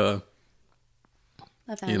care of the,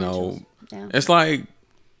 it's like.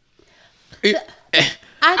 I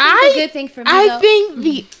think the good thing for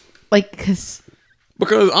me,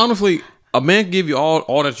 because honestly, a man can give you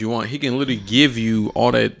all that you want. He can literally give you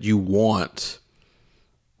all that you want.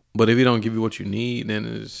 But if he don't give you what you need, then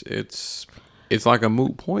it's like a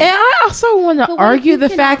moot point. And I also want to argue the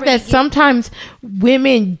fact that sometimes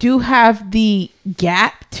women do have the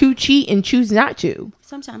gap to cheat and choose not to.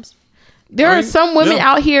 Sometimes. There are some women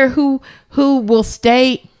out here who will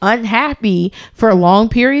stay unhappy for long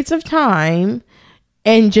periods of time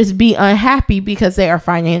and just be unhappy because they are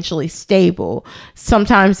financially stable.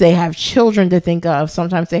 Sometimes they have children to think of.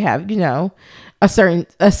 Sometimes they have,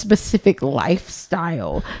 a specific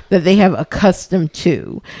lifestyle that they have accustomed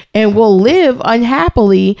to, and will live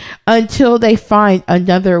unhappily until they find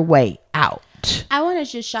another way out. I want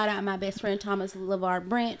to just shout out my best friend Thomas LeVar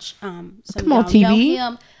Branch. Come on, TV.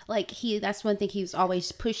 Know him. Like that's one thing he's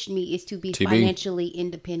always pushed me is to be financially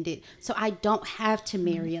independent. So I don't have to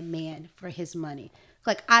marry a man for his money.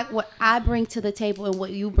 Like what I bring to the table and what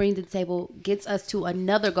you bring to the table gets us to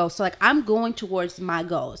another goal. So like I'm going towards my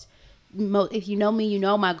goals. If you know me, you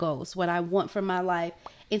know my goals, what I want for my life.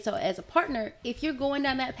 And so as a partner, if you're going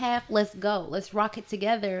down that path, let's go. Let's rock it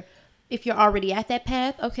together. If you're already at that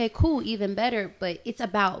path, okay, cool, even better. But it's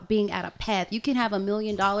about being at a path. You can have $1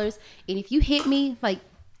 million, and if you hit me, like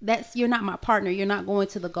you're not my partner. You're not going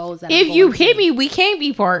to the goals that if you hit me, we can't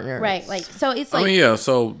be partners. Right. Like so it's like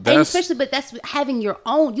so that's and especially but that's having your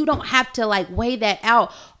own. You don't have to like weigh that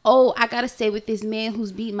out. Oh, I gotta stay with this man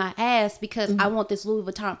who's beat my ass because I want this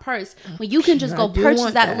Louis Vuitton purse. When you can just go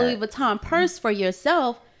purchase that Louis Vuitton purse for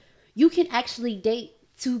yourself, you can actually date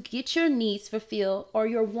to get your needs fulfilled or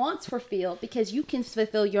your wants fulfilled because you can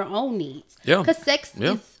fulfill your own needs. Yeah. Because sex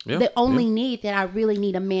is the only need that I really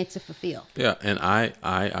need a man to fulfill. Yeah, and I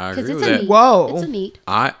agree with that. Whoa. It's a need.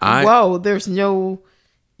 Whoa, there's no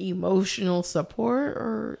emotional support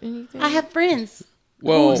or anything? I have friends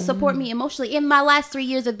who support me emotionally. In my last 3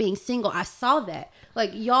 years of being single, I saw that.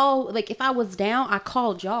 Like y'all, like if I was down, I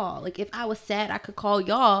called y'all. Like if I was sad, I could call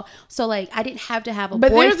y'all. So like I didn't have to have a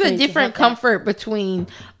boyfriend. But there's a different comfort between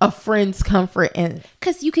a friend's comfort and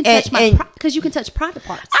because you can touch you can touch private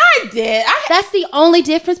parts. I did. That's the only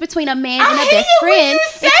difference between a man and a best friend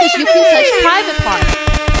is because you can touch private parts.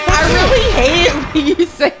 I really hate it when you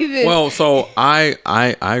say this. Well, so I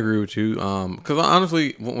agree with you. Because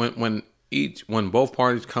honestly, when both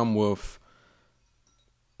parties come with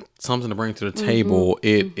something to bring to the table,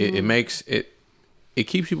 it makes it it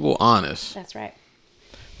keeps people honest. That's right.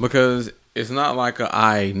 Because it's not like a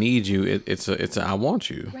I need you. It's a I want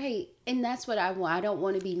you. Right. And that's what I want. I don't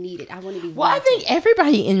want to be needed. I want to be Well, wanted. I think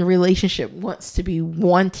everybody in a relationship wants to be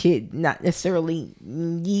wanted, not necessarily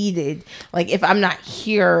needed. Like, if I'm not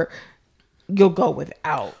here, you'll go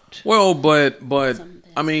without. Well, but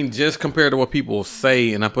I mean, just compared to what people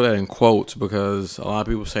say, and I put that in quotes because a lot of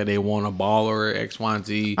people say they want a baller, X, Y, and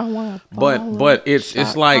Z. I want a but baller,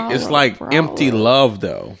 it's like empty love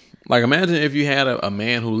though. Like, imagine if you had a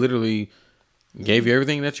man who literally gave you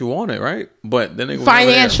everything that you wanted, right? But then they was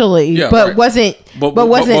financially, yeah, but right. wasn't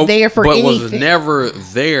there for anything. But was never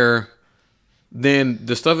there. Then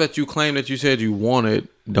the stuff that you claim that you said you wanted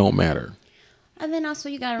don't matter. And then also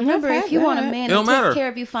you gotta remember, if you want a man that takes care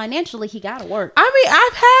of you financially, he gotta work. I mean,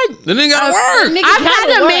 I've had the nigga gotta work. I've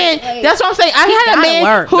had a man. That's what I'm saying. I've had a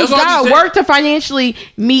man who's got to work to financially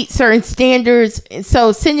meet certain standards. And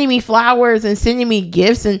so sending me flowers and sending me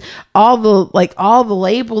gifts and all the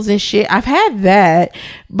labels and shit. I've had that,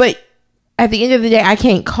 but at the end of the day, I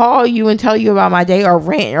can't call you and tell you about my day or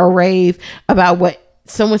rant or rave about what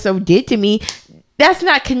so and so did to me. That's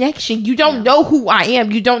not connection. You don't know who I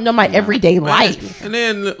am. You don't know my everyday life. And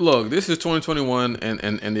then look, this is 2021,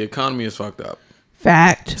 and the economy is fucked up.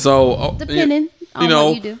 Fact. So depending on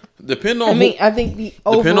what you do. Depend on. I think the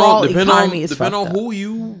overall economy is fucked up. Depend on who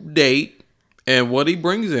you date and what he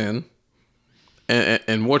brings in,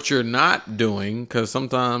 and what you're not doing. Because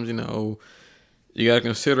sometimes you gotta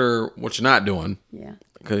consider what you're not doing. Yeah.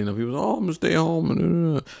 Because people say, "Oh, I'm gonna stay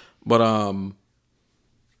home," but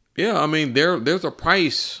yeah, I mean, there's a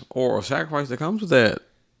price or a sacrifice that comes with that.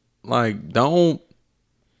 Like, don't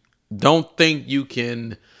think you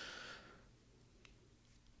can.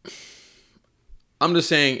 I'm just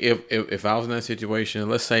saying, if I was in that situation,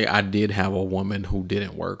 let's say I did have a woman who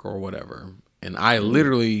didn't work or whatever, and I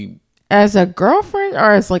literally, as a girlfriend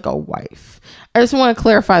or as like a wife, I just want to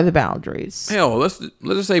clarify the boundaries. Hell, let's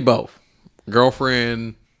just say both,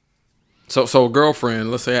 girlfriend. So girlfriend,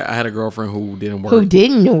 let's say I had a girlfriend who didn't work. Who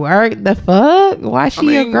didn't work? The fuck? Why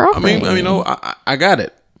she your girlfriend? I mean, I got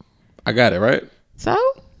it. I got it, right? So?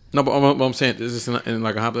 No, but I'm saying this is in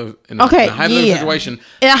like a hypothetical situation.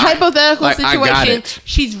 In a hypothetical situation,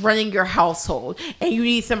 she's running your household, and you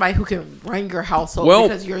need somebody who can run your household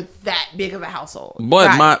because you're that big of a household. But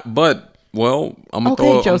I'm gonna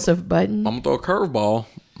throw Joseph Button. I'm gonna throw a curveball.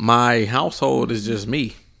 My household is just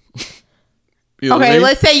me.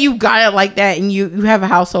 Let's say you got it like that, and you have a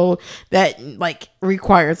household that like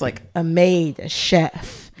requires like a maid, a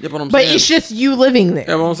chef. Yeah, but it's just you living there.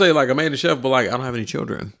 Yeah, but I'm saying like a maid, a chef, but like I don't have any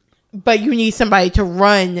children. But you need somebody to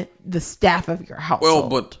run the staff of your household.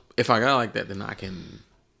 Well, but if I got it like that, then I can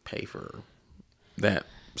pay for that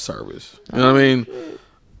service. You know what I mean?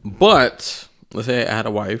 But let's say I had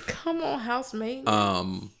a wife. Come on, housemaid.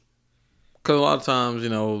 Because a lot of times,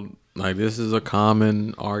 like this is a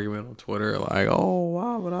common argument on Twitter, like, oh,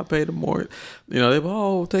 why would I pay the more? They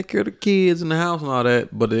go, take care of the kids in the house and all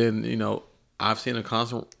that. But then, I've seen a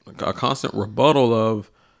constant rebuttal of,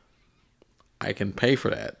 I can pay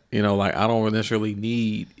for that. Like I don't necessarily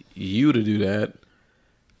need you to do that.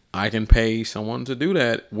 I can pay someone to do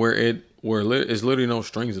that where it's literally no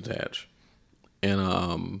strings attached.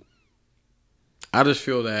 And I just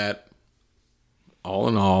feel that all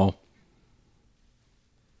in all,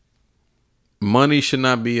 money should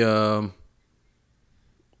not be a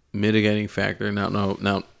mitigating factor. Now,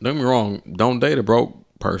 don't get me wrong. Don't date a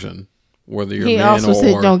broke person. Whether you're a man also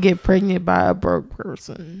said don't get pregnant by a broke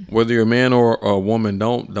person. Whether you're a man or a woman,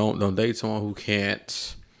 don't date someone who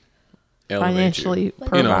can't financially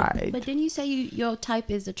provide. But didn't you say your type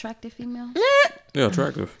is attractive female? Yeah,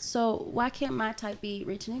 attractive. So why can't my type be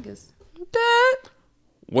rich niggas?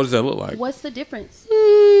 What does that look like? What's the difference?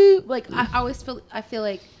 Like I feel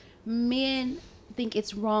like men think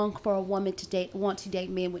it's wrong for a woman to want to date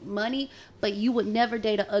men with money, but you would never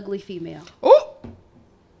date an ugly female. Oh.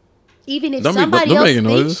 Even if somebody else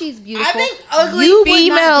thinks she's beautiful, I think ugly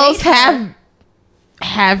females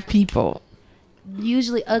have people.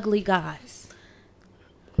 Usually ugly guys.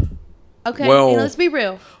 Okay, well, let's be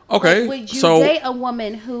real. Okay, would you date a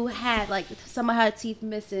woman who had like some of her teeth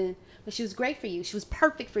missing, but she was great for you? She was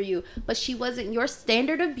perfect for you, but she wasn't your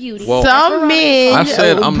standard of beauty. Well, some men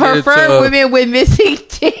prefer women with missing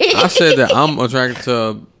teeth. I said that I'm attracted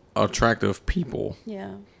to attractive people.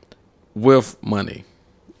 Yeah. With money.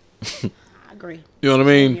 I agree. You know what I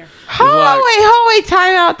mean? Wait,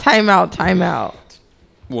 time out.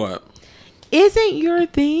 What? Isn't your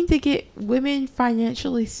thing to get women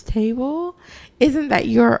financially stable? Isn't that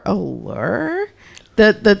your allure?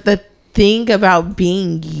 The thing about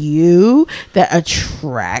being you that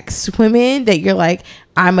attracts women that you're like,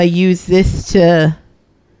 I'm gonna use this to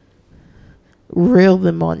reel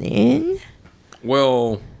them on in?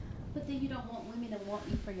 Well, but then you don't want women to want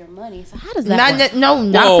you for your money. So how does that work?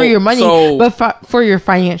 Not for your money, but for your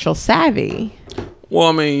financial savvy. Well,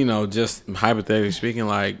 I mean, just hypothetically speaking,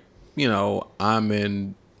 like, I'm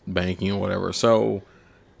in banking or whatever. So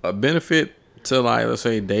a benefit to, like, let's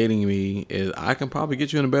say dating me is I can probably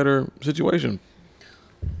get you in a better situation,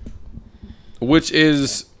 which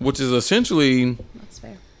is essentially, That's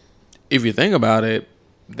fair. if you think about it,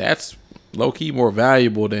 that's low key more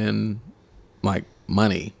valuable than like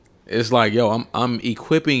money. It's like, yo, I'm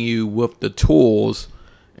equipping you with the tools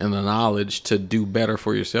and the knowledge to do better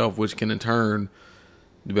for yourself, which can in turn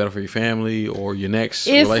do better for your family or your next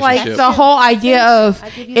relationship. It's like the whole idea of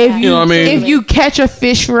if you catch a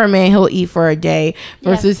fish for a man, he'll eat for a day,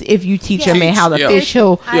 versus if you teach a man how to fish,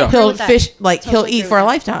 he'll fish like he'll eat for a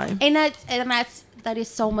lifetime. And that is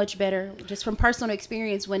so much better, just from personal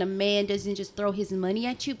experience, when a man doesn't just throw his money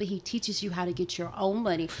at you, but he teaches you how to get your own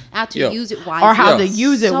money, how to use it wisely, or how to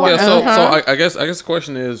use it wisely. So I guess the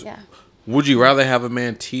question is, would you rather have a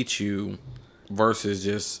man teach you versus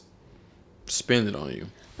just spend it on you?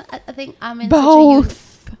 I think I'm in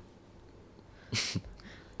both. I'm just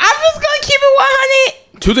gonna keep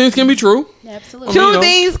it 100. Two things can be true. Absolutely. Two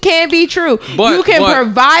things can be true. But you can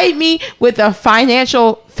provide me with a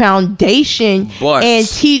financial foundation and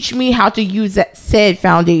teach me how to use that said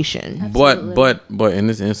foundation. Absolutely. But in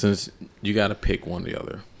this instance, you got to pick one or the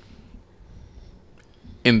other.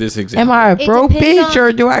 In this example, am I a broke bitch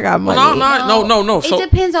or do I got money? No. It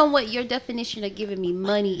depends on what your definition of giving me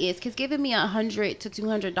money is. Because giving me $100 to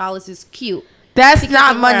 $200 is cute. That's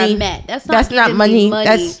not money. That's not money.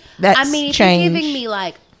 That's I mean, if change. you're giving me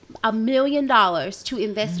like $1 million to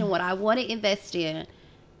invest in what I want to invest in,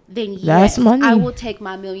 then yes, money. I will take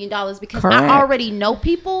my $1 million because Correct. I already know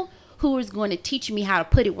people who is going to teach me how to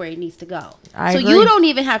put it where it needs to go. I so agree. you don't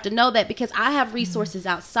even have to know that because I have resources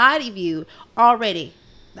outside of you already.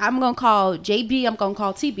 I'm going to call JB, I'm going to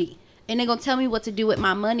call TB. And they're going to tell me what to do with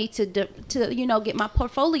my money to get my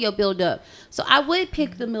portfolio built up. So I would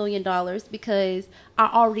pick the $1 million because I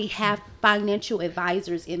already have financial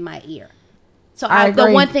advisors in my ear. So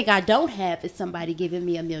the one thing I don't have is somebody giving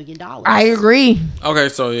me $1 million. I agree. Okay,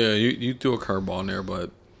 so yeah, you threw a curveball in there,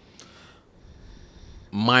 but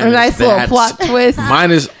minus a nice little plot twist.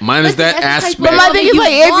 Minus that aspect. But my thing is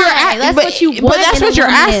like, if you're that's what you want, but that's what you're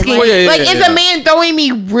asking. Is a man throwing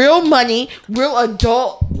me real money, real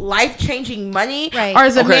adult, life-changing money, right. or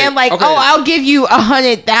is a man like, oh, I'll give you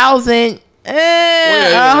 100,000.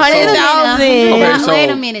 100,000. Wait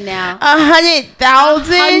a minute now.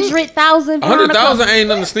 100,000. 100,000 ain't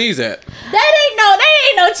nothing to sneeze at. That ain't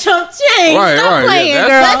no chump change. Right. Playing, Yeah,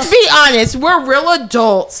 girl. Let's be honest. We're real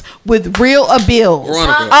adults with real bills.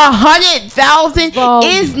 Veronica. 100,000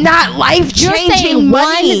 is not life changing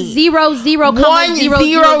money.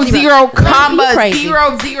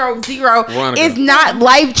 100,000,000 is not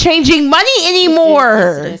life changing money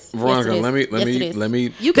anymore. Veronica, let me.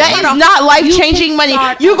 That is not life changing money.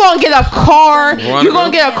 You're gonna get a car. You're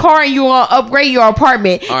gonna get a car and you're gonna upgrade your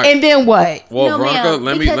apartment. Right. And then what? Well, no, Veronica,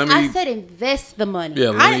 let me. I said invest the money.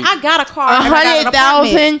 Yeah, I got a car.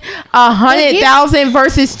 100,000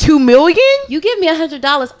 versus 2 million. You give me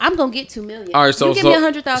 $100, I'm gonna get 2 million. All right, so you give me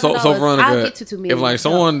 $100,000, so Veronica, I'll get to 2 million. If like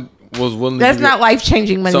someone was willing, that's not life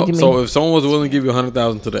changing money to me. So if someone was willing to give you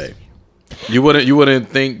 100,000 today, you wouldn't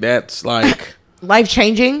think that's like life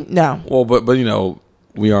changing? No. Well, but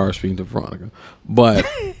we are speaking to Veronica, but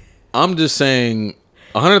I'm just saying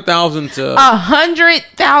 100,000 to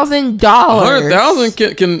 $100,000.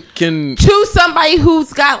 100,000 can to somebody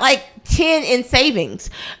who's got like 10 in savings,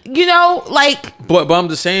 But I'm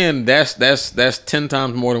just saying that's 10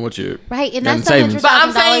 times more than what you're right, and that's savings. But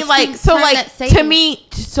I'm saying to me,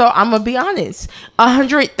 so I'm gonna be honest,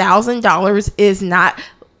 $100,000 is not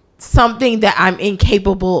something that I'm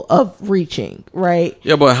incapable of reaching, right?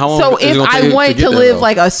 Yeah, but how long? So if I wanted to live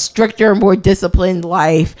like a stricter, more disciplined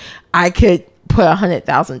life, I could put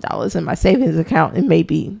 $100,000 in my savings account in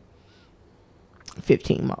maybe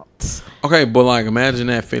 15 months. Okay, but like imagine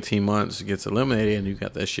that 15 months gets eliminated and you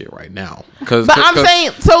got that shit right now. But I'm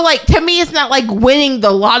saying, so like to me, it's not like winning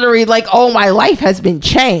the lottery. Like, oh, my life has been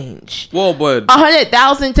changed. Well, but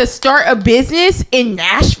 100,000 to start a business in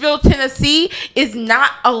Nashville, Tennessee, is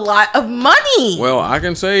not a lot of money. Well, I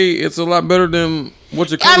can say it's a lot better than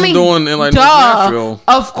what your cousin's doing in like Nashville.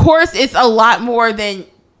 Of course, it's a lot more than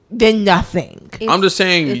nothing. I'm just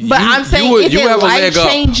saying, but I'm saying, is it life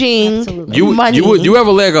changing money? You have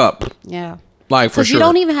a leg up. Yeah. Like, for sure. You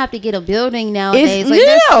don't even have to get a building nowadays.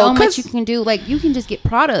 There's so much you can do. Like, you can just get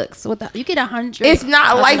products without. You get 100. It's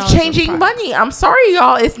not life-changing money. I'm sorry,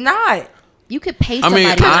 y'all. It's not. You could pay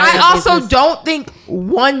somebody. I also don't think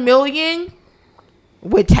 $1 million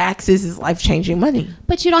with taxes is life-changing money.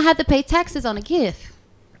 But you don't have to pay taxes on a gift.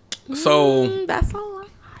 So that's all.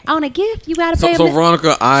 On a gift, you gotta pay. So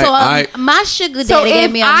Veronica, my sugar daddy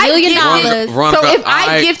gave me $1 million. Veronica, so if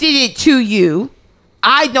I gifted it to you,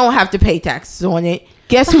 I don't have to pay taxes on it.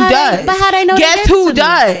 Guess who does? But how they know? Guess who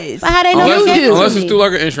does? But how they know you do? Unless it's through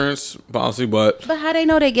like an insurance policy, but how they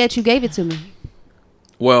know you gave it to me?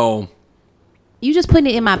 Well, you just putting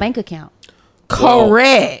it in my bank account.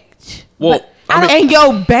 Correct. Well, and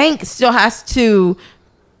your bank still has to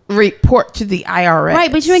report to the IRS.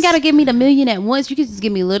 Right, but you ain't got to give me the $1 million at once. You can just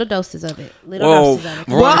give me little doses of it. Well,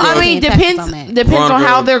 I mean, depends on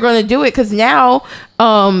how they're going to do it. Because now,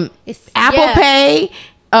 Apple Pay,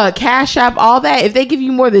 Cash App, all that. If they give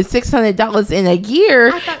you more than $600 in a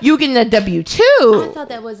year, you get a W-2. I thought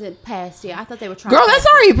that wasn't passed yet. I thought they were trying. Girl, that's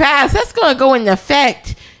already passed. That's going to go into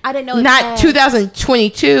effect. I didn't know. Not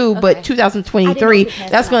 2022, but 2023.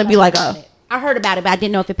 That's going to be like a. I heard about it, but I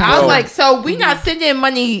didn't know if it passed. I was like, so we not sending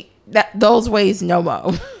money those ways no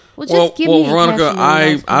more. Well, Veronica,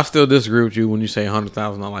 I still disagree with you when you say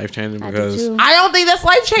 100,000 not life changing because I don't think that's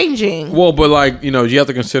life changing. Well, but like you have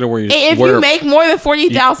to consider where you. If you make more than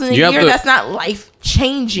 40,000 a year, that's not life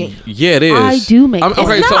changing. Yeah, it is. I do make.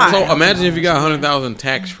 Okay, so imagine if you got 100,000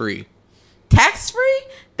 tax free. Tax free?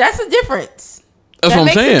 That's a difference. That's what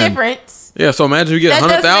I'm saying. A difference. Yeah, so imagine you get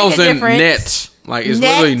 100,000 net. Like it's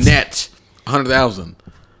literally net 100,000.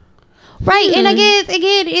 Right, and again,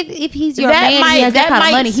 if he's your man, he has that kind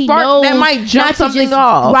of money. He knows that might jump something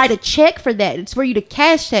off. Write a check for that. It's for you to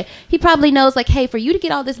cash that. He probably knows, like, hey, for you to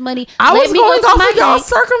get all this money, I was going off of y'all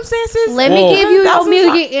circumstances. Let me give you your $1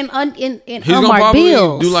 million in he's gonna probably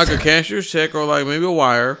do like a cashier's check or like maybe a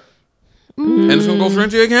wire, and it's gonna go straight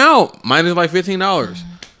into your account. Mine is like $15,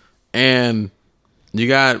 and you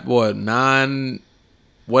got what 9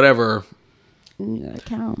 whatever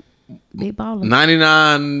account. Big baller.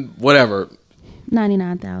 99 whatever.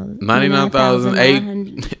 99,000.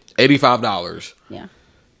 $85. Yeah.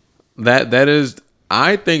 That is,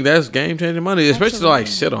 I think that's game changing money, especially to like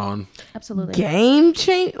sit on. Absolutely. Game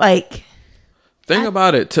change, like. Think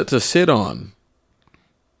about it to sit on,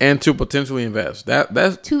 and to potentially invest.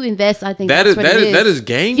 That's to invest. I think that is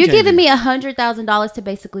game. You're giving me $100,000 to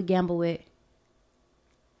basically gamble with.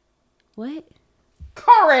 What?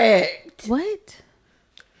 Correct. What?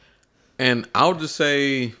 And I would just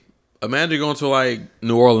say, imagine going to like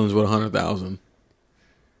New Orleans with 100,000.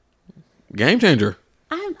 Game changer.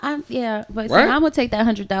 But right? So I'm gonna take that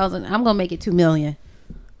 100,000. I'm gonna make it 2 million.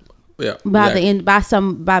 Yeah. By the end,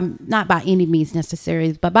 not by any means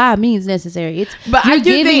necessary, but by means necessary. I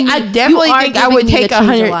definitely think I would take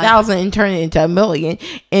 100,000 and turn it into $1 million,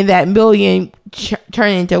 and that $1 million turn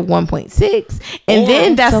it into 1.6, and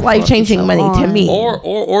then that's life changing money to me.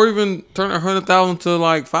 Or even turn 100,000 to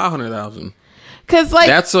like 500,000. Because like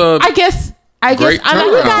that's I guess I'm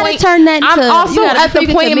also at the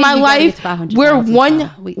point in my life where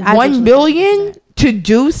 $1 million to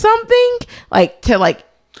do something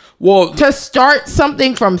to start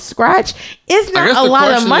something from scratch is not a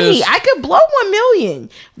lot of money. I could blow $1 million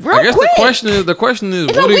real quick. The question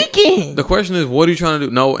is in a weekend. The question is, what are you trying to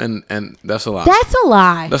do? No, and that's a lie. That's a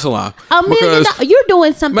lie. That's a lie. $1 million. You're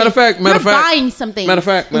doing something. Matter of fact, buying something. Let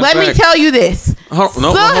me tell you this.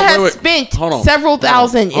 Has spent several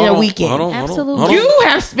thousand in a weekend. Absolutely. You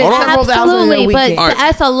have spent several thousand in a weekend. But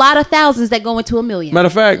that's a lot of thousands that go into $1 million. Matter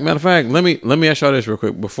of fact, let me ask y'all this real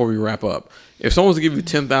quick before we wrap up. If someone was to give you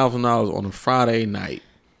 $10,000 on a Friday night,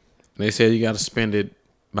 and they said you got to spend it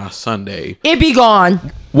by Sunday, it'd be gone.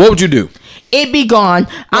 What would you do? It'd be gone.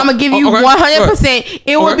 I'm gonna give you 100%.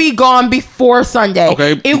 It would be gone before Sunday.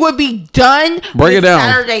 Okay. It would be done. Break it down.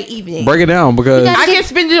 Saturday evening. Break it down because I can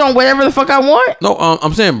spend it on whatever the fuck I want. No,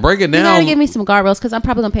 I'm saying break it down. You gotta give me some guardrails because I'm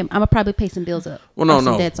probably gonna pay some bills up. Well,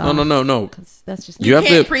 no. That's just you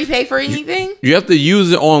can't prepay for anything. You have to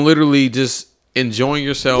use it on literally just enjoying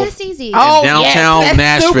yourself. That's easy. In downtown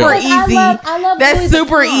Nashville. Super easy. I love that's Louis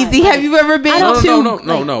super Vuitton. easy. Have you ever been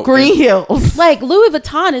to Green Hills? Like Louis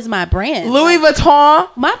Vuitton is my brand. Louis Vuitton.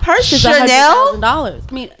 My purse is $100,000. I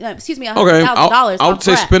mean, excuse me, $100,000. I would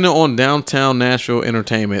say spend it on downtown Nashville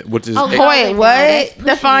entertainment, which is wait, what?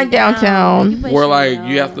 Define downtown. Where like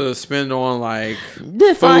you have to spend on like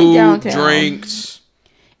food, downtown. Drinks.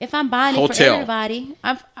 If I'm buying it for everybody,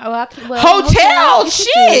 hotel.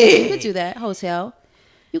 Shit, you could do that. Hotel,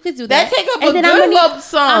 you could do that. That take up a good lump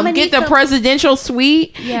sum. Get the presidential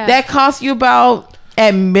suite. Yeah. That costs you about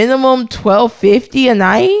At minimum $12.50 a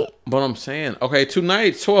night. But I'm saying, okay, 2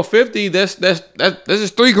 nights, $12.50. That's just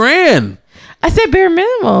 $3,000. I said bare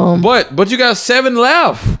minimum. But you got 7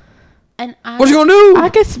 left. And What you gonna do? I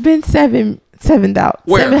could spend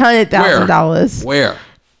 $700,000. Where?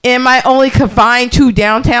 Am I only confined to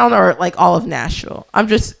downtown or like all of Nashville? I'm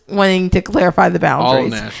just wanting to clarify the boundaries. All of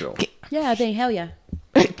Nashville. yeah, I think hell yeah.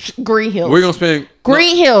 Green Hills. We're gonna spend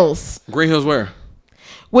Green Hills. Green Hills where?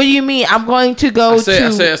 What do you mean? I'm going to go I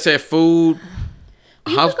said food,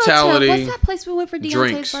 hospitality. What's that place we went for Deontay's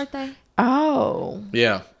drinks. birthday? Oh.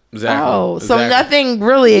 Yeah, exactly. Oh, so Exactly. nothing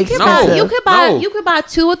really expensive. You could buy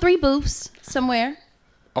 2 or 3 booths somewhere.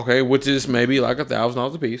 Okay, which is maybe like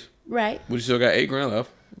 $1,000 a piece. Right. We still got $8,000 left.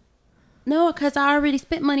 No, because I already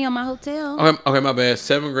spent money on my hotel. Okay, my bad.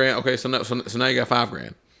 $7,000. Okay, so now you got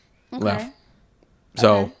 $5,000 left.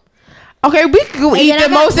 So Okay, we can go And eat then I the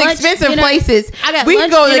got most lunch, expensive dinner. places. I got We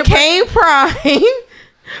can lunch, go to dinner, Cane Prime.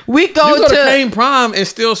 We you go to to Cane Prime and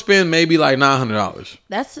still spend maybe like $900.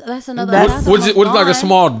 That's another. That's- Which is like a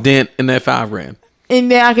small dent in that $5,000. and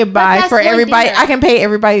then I can buy that's for one everybody. dinner. I can pay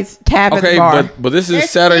everybody's tab at the Okay, bar. but this is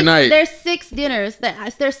Saturday night. There's 6 dinners.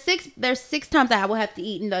 There's 6 times that I will have to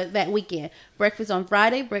eat in that weekend. Breakfast on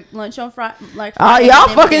Friday, lunch on Friday. Like Oh, Friday, y'all and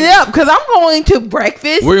then fucking it dinner. up because I'm going to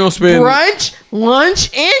breakfast. We're gonna spend- brunch,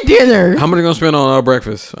 lunch, and dinner. How much you gonna spend on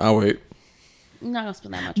breakfast? I'll wait. I'm not gonna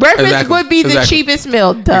spend that much. Breakfast Exactly. would be the Exactly. cheapest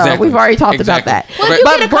meal. Duh. Exactly. We've already talked about that. Exactly. Well, if you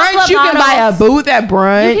But get a couple brunch, of you can buy a bottles- booth at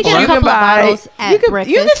brunch. You can get a couple of bottles at you can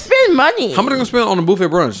breakfast. spend money. How much are you gonna spend on a buffet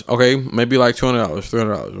brunch? Okay, maybe like $200,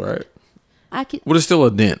 $300, right? I could. What is still a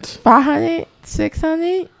dent? 500,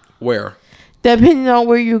 600, Where? depending on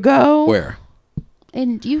where you go. Where?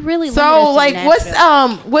 And you really So like, what's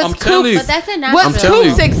I'm telling you. But that's in What's Nashville. telling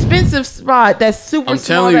you. Coop's expensive spot that's super I'm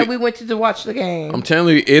small telling that you. we went to watch the game? I'm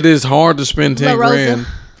telling you, it is hard to spend La Rosa. $10,000.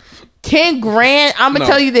 10 grand. I'm gonna No.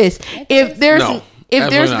 tell you this: if there's No, if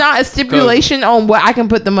absolutely there's not. not a stipulation on what I can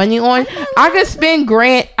put the money on, I could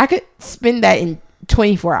spend that in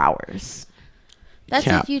 24 hours. That's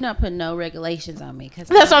Cap. if you not put no regulations on me. Cause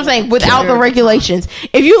That's what I'm saying. Without the regulations,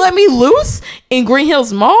 if you let me loose in Green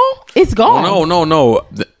Hills Mall, it's gone. Oh, no.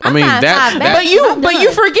 I mean, fine, that's fine. that. But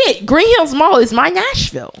you forget Green Hills Mall is my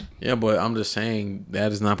Nashville. Yeah, but I'm just saying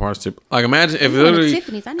that is not part of the. Like, imagine if I'm going to literally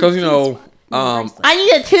Tiffany's. I need because a you know, tennis I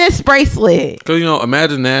need a tennis bracelet. because you know,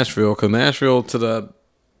 imagine Nashville. Because Nashville to the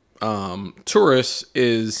tourists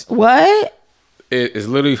is What?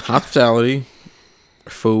 literally hospitality,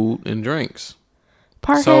 food, and drinks.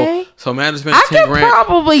 Parquet? So imagine spending I 10 could grand.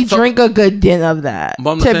 probably drink a good din of that.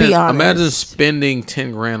 But I'm To saying, be honest, imagine spending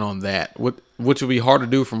 10 grand on that, which would be hard to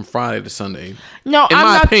do from Friday to Sunday. no, in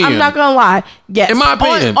my opinion- I'm not gonna lie. Yes, In my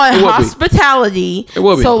opinion, on it would be. hospitality, It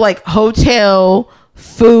would be. So like hotel,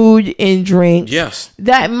 food, and drinks. Yes.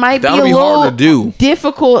 that might That be would a be little hard to do.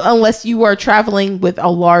 difficult unless you are traveling with a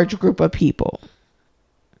large group of people.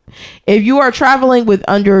 If you are traveling with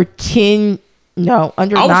under 10,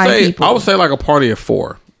 under 9 people, I would say like a party of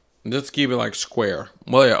 4. Just keep it like square.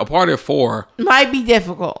 Well, yeah, a party of 4 might be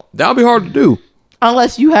difficult that would be hard to do.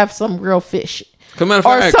 unless you have some real fish. Matter of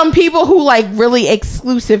Or fact, some people who like really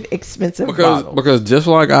exclusive, expensive bottles. because just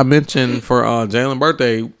like I mentioned for Jalen's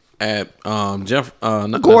birthday at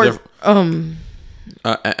Gordon,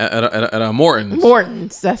 at Morton's,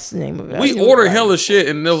 Morton's, that's the name of it. we ordered hella shit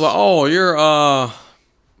and they was like, oh, you're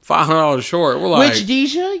 $500 short. We're like, Which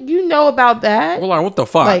Deja, you know about that? we're like, what the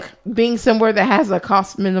fuck? Like being somewhere that has a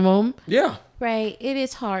cost minimum yeah. Right. It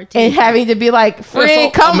is hard to. and having to be like, friend, so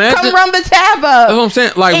come imagine- run the tab up. That's what I'm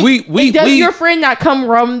saying. Like And- we and does your friend not come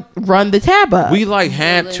run the tab up? we like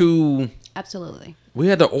had to. Absolutely. We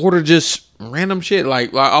had to order just random shit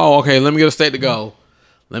like oh, okay, let me get a steak to go.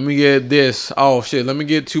 Let me get this. Oh shit, let me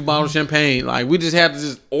get 2 bottles of champagne. Like we just had to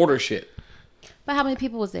just order shit. But how many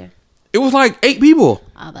people was there? It was like 8 people.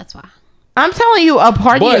 Oh, that's why. I'm telling you, a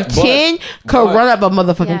party But- of 10 could but- run up a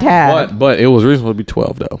motherfucking Yeah. tab. But it was reasonable to be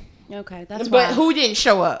 12 though. Okay, that's why. But who didn't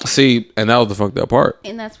show up? See, and that was the fucked up part.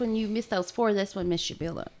 And that's when you miss those 4. That's when miss your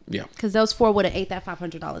bill up. Yeah. Because those 4 would have ate that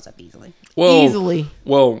 $500 up easily. Well, Easily.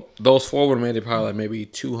 Well, those 4 would have made it probably like maybe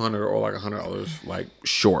 $200 or like $100 like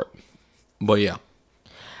short. But yeah.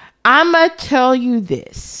 I'ma tell you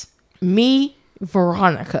this. Me,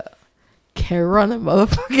 Veronica, can run a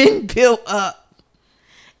motherfucking bill up.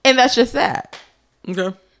 And that's just that.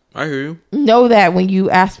 Okay. I hear you. Know that when you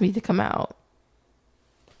ask me to come out.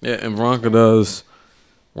 Yeah, and Veronica does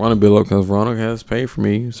run a bill up because Veronica has paid for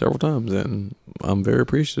me several times, and I'm very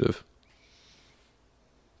appreciative.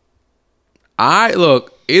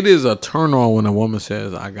 It is a turn on when a woman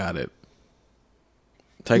says, I got it.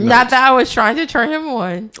 Take Not notes. that I was trying to turn him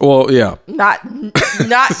on. Well, yeah. Not for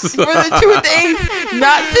the two things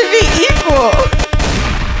not to be equal.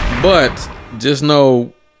 But just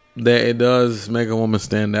know that it does make a woman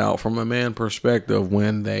stand out from a man perspective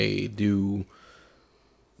when they do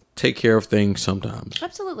take care of things sometimes.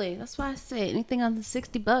 Absolutely. That's why I said anything under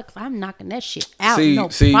 $60, I'm knocking that shit out. See, no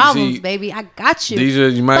see, problems, see. baby. I got you.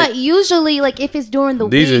 Thadijah, you might. But usually, like if it's during the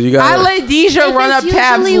Thadijah, week, you got. I let Deja If run up it's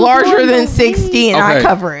tabs usually larger during than the 60 and I Okay.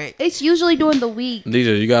 cover it. it's usually during the week.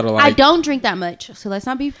 Thadijah, you gotta I like. don't drink that much, so let's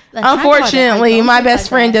not be. let's not call that. I Unfortunately, don't my drink best like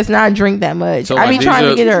friend that. does not drink that much. So I be like, trying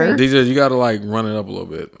to get her. Thadijah, you gotta like run it up a little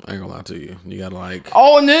bit. I ain't gonna lie to you. You gotta like.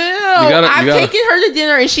 Oh no! You gotta- taking her to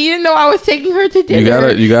dinner, and she didn't know I was taking her to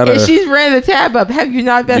dinner. You gotta- And she's ran the tab up. Have you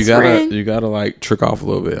not, best friend? You gotta like trick off a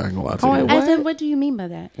little bit. I ain't gonna lie to Oh, you. what? As in, what do you mean by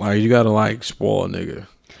that? Like you gotta like spoil a nigga.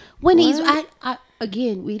 When he's,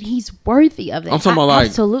 again, when he's worthy of that. I'm talking about, I like-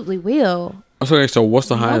 absolutely will. Okay, so what's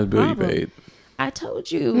the highest bill you problem. paid? I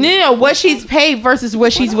told you. No, what she's paid versus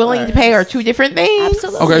what she's willing to pay are two different things.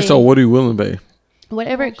 Absolutely. Okay, so what are you willing to pay?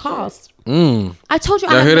 Whatever it costs. Mm. I told you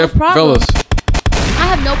I Y'all have hear no that, problem. fellas?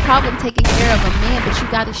 I have no problem taking care of a man, but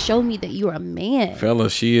you got to show me that you're a man.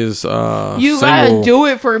 Fellas, she is You single. gotta do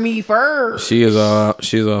it for me first. She's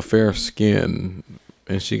a fair skin,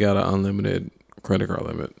 and she got an unlimited credit card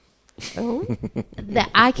limit. That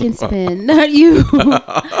I can spend, not you.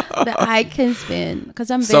 That I can spend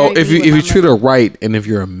because I'm very. So if good with you my treat money. her right, and if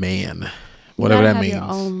you're a man, whatever You that gotta means, have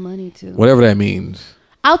your own money too. whatever that means,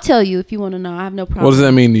 I'll tell you if you want to know. I have no problem. what does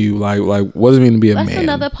that mean to you? Like what does it mean to be a That's man?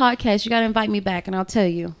 another podcast. You got to invite me back, and I'll tell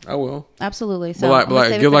you. I will. Absolutely. So But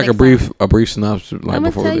like give like a brief synopsis. Like I'm gonna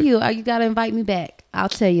before tell we- you. You got to invite me back. I'll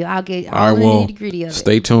tell you. I'll get All all right, the well, nitty gritty of it.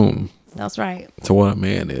 stay tuned That's right. to what a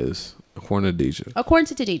man is, according to Thadijah. According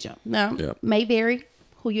to Thadijah. Now, Yep. may vary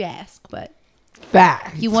who you ask, but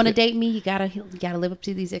Fact. if you want to date me, you gotta live up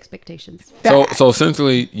to these expectations. So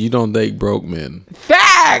essentially, you don't date broke men.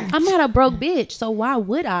 Fact. I'm not a broke bitch, so why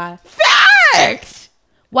would I? Fact.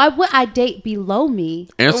 Why would I date below me?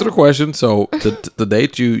 Answer the question. So to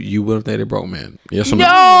date you would have dated broke men. Yes or no?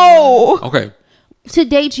 No. Okay. To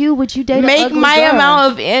date you, would you date an Make ugly my girl?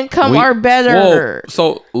 amount of income or better. Whoa,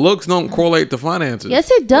 so looks don't correlate to finances.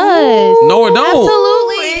 Yes, it does. No, it don't.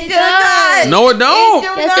 Absolutely, It it does not. does. No, it don't.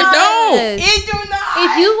 Yes, it don't. does. It do not.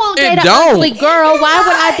 If you won't It date an don't. ugly girl, why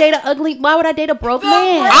would I date a ugly? Why would I date a broke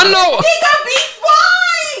man? I know. He could be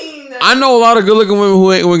fine. I know a lot of good looking women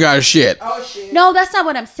who ain't got shit. Oh shit. No, that's not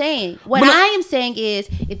what I'm saying. What But I am saying is,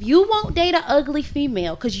 if you won't date an ugly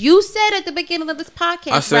female, because you said at the beginning of this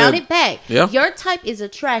podcast, I said- round it back, Yeah. your type is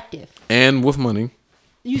attractive. And with money.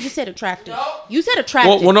 You just said attractive. You said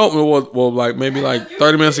attractive. Well, like maybe like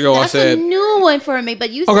 30 minutes ago That's I said a new one for me,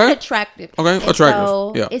 but you Okay. said attractive. Okay, And attractive.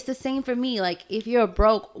 So Yeah. it's the same for me. Like if you're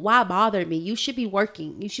broke, why bother me? You should be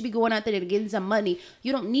working. You should be going out there to getting some money.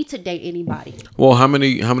 You don't need to date anybody. well, how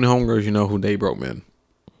many homegirls you know who date broke men?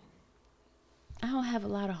 I don't have a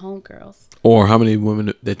lot of homegirls. Or how many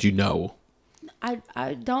women that you know?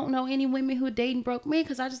 I don't know any women who are dating broke men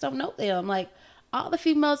because I just don't know them. Like all the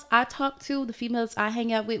females I talk to, the females I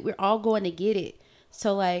hang out with, we're all going to get it.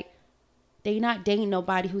 So like they not dating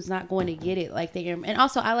nobody who's not going to get it. Like and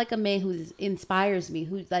also I like a man who inspires me,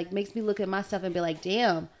 who like makes me look at myself and be like,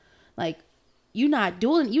 damn, like you're not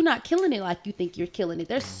killing it like you think you're killing it.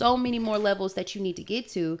 There's so many more levels that you need to get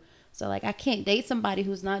to. So like I can't date somebody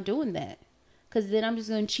who's not doing that. Because then I'm just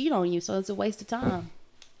going to cheat on you. So it's a waste of time.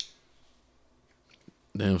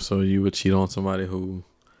 Damn, so you would cheat on somebody who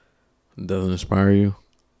doesn't inspire you?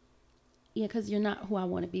 Yeah, because you're not who I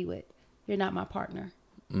want to be with. You're not my partner.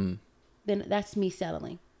 Then that's me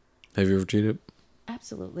settling. Have you ever cheated?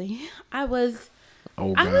 Absolutely. I was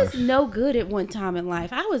Oh, I gosh. was no good at one time in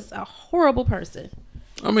life. I was a horrible person.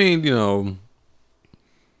 I mean, you know,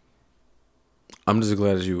 I'm just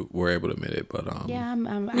glad that you were able to admit it. But Yeah, I'm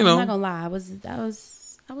know. not gonna lie. I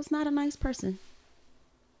was not a nice person.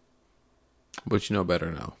 but you know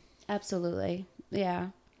better now. Absolutely. Yeah.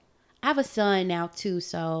 I have a son now too,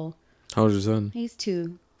 so How old's your son? he's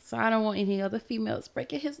 2. So I don't want any other females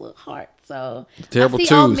breaking his little heart. So Terrible I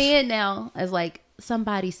see all twos. men now as like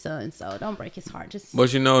somebody's son. So don't break his heart. Just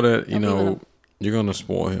But you know that you Don't be with know him. you're gonna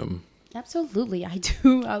spoil him, absolutely, I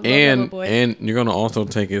do. I love that little boy. and you're gonna also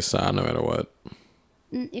take his side no matter what.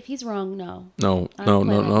 If he's wrong, no. No, I no, don't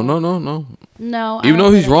play no, like no, that. no, no, no. No. I Even don't though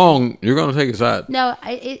play he's like wrong, you're gonna take his side. that. No,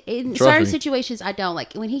 in Trust certain me. situations, I don't.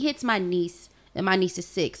 Like when he hits my niece, and my niece is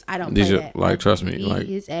 6, I don't play These are that. like, trust me, Beat like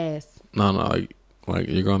his ass. no, like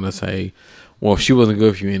you're gonna say, well, she wasn't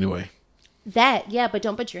good for you anyway. That, yeah, but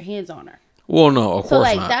don't put your hands on her. Well, no, of So course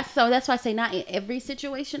like not. that's why I say not in every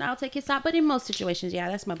situation I'll take his side, but in most situations, yeah,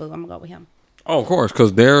 that's my boo. I'm gonna go with him. Oh, of course,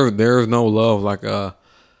 because there's no love like a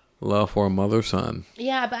love for a mother son.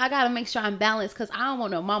 Yeah, but I gotta make sure I'm balanced because I don't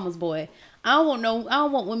want no mama's boy. I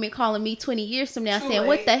don't want women calling me 20 years from now saying,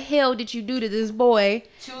 "What the hell did you do to this boy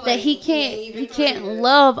that he can't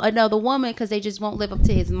love another woman because they just won't live up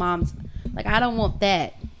to his mom's." Like, I don't want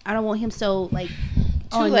that. I don't want him so like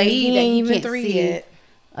on late. me He that ain't he even can't 3 see yet.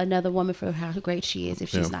 another woman for how great she is if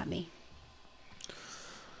she's Yeah. not me.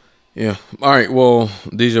 Yeah. All right. Well,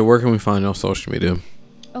 DJ, where can we find you on social media?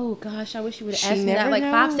 Oh gosh, I wish you would She have asked me that never like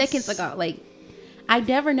 5 knows. seconds ago. Like, I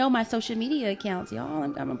never know my social media accounts, y'all.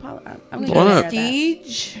 I'm gonna Why go not? there.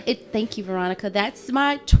 Deej. Thank you, Veronica. That's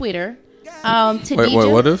my Twitter. Thadijah, Wait,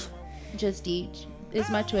 what is? just Deej is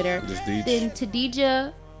my Twitter. Just Deej. Then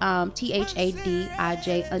Thadijah,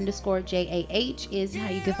 THADIJ_JAH is how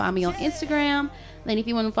you can find me on Instagram. Then if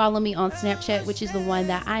you want to follow me on Snapchat, which is the one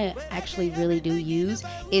that I actually really do use,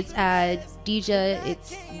 it's Deja.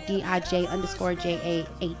 It's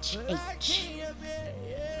DIJ_JAHH.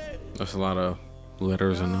 That's a lot of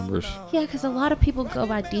letters and numbers. Yeah, because a lot of people go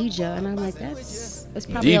by Deja, and I'm like, it's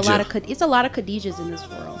probably a Deja. lot of it's a lot of Khadijas in this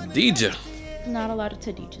world. DJ. Not a lot of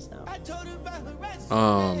Thadijas though.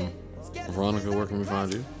 Veronica, where can we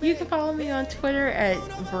find you? You can follow me on Twitter at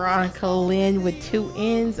Veronica Lynn with 2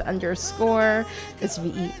 N's _. It's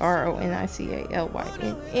VERONICALYNN _.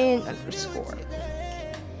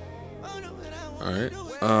 All right.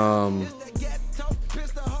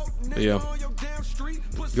 Yeah.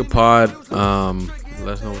 Good pod. Let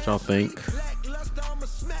us know what y'all think.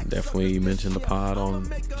 Definitely mention the pod on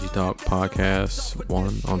G Talk Podcast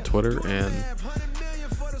 1 on Twitter and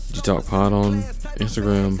G Talk Pod on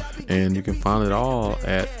Instagram, and you can find it all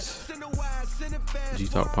at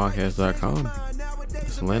gtalkpodcast.com.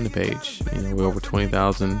 It's a landing page. You know, we're over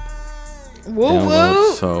 20,000 Woo downloads.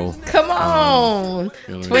 woo! So Come on,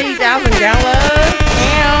 you know, 20,000 downloads.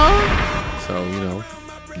 Damn. so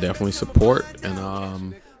definitely support, and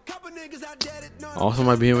also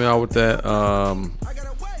might be hitting me out with that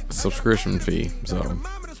subscription fee. So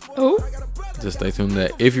Oh, just stay tuned to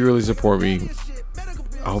that. If you really support me,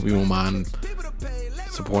 I hope you won't mind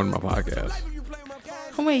supporting my podcast.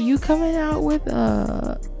 oh wait, you coming out with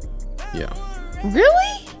Yeah.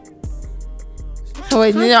 really? So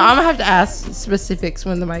wait, no, I'm gonna have to ask specifics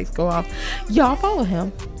when the mics go off. Y'all follow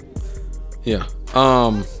him. Yeah.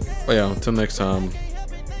 But yeah, until next time,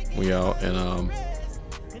 we out, and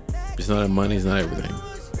it's not money, it's not everything.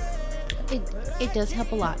 It does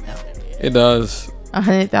help a lot though. It does.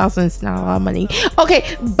 100,000 is not a lot of money.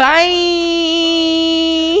 Okay, bye.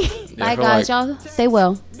 Yeah, Bye I feel guys, like- y'all stay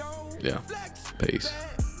well. Yeah. Peace.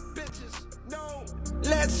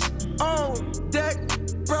 Let's on deck,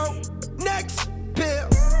 bro. Next bill.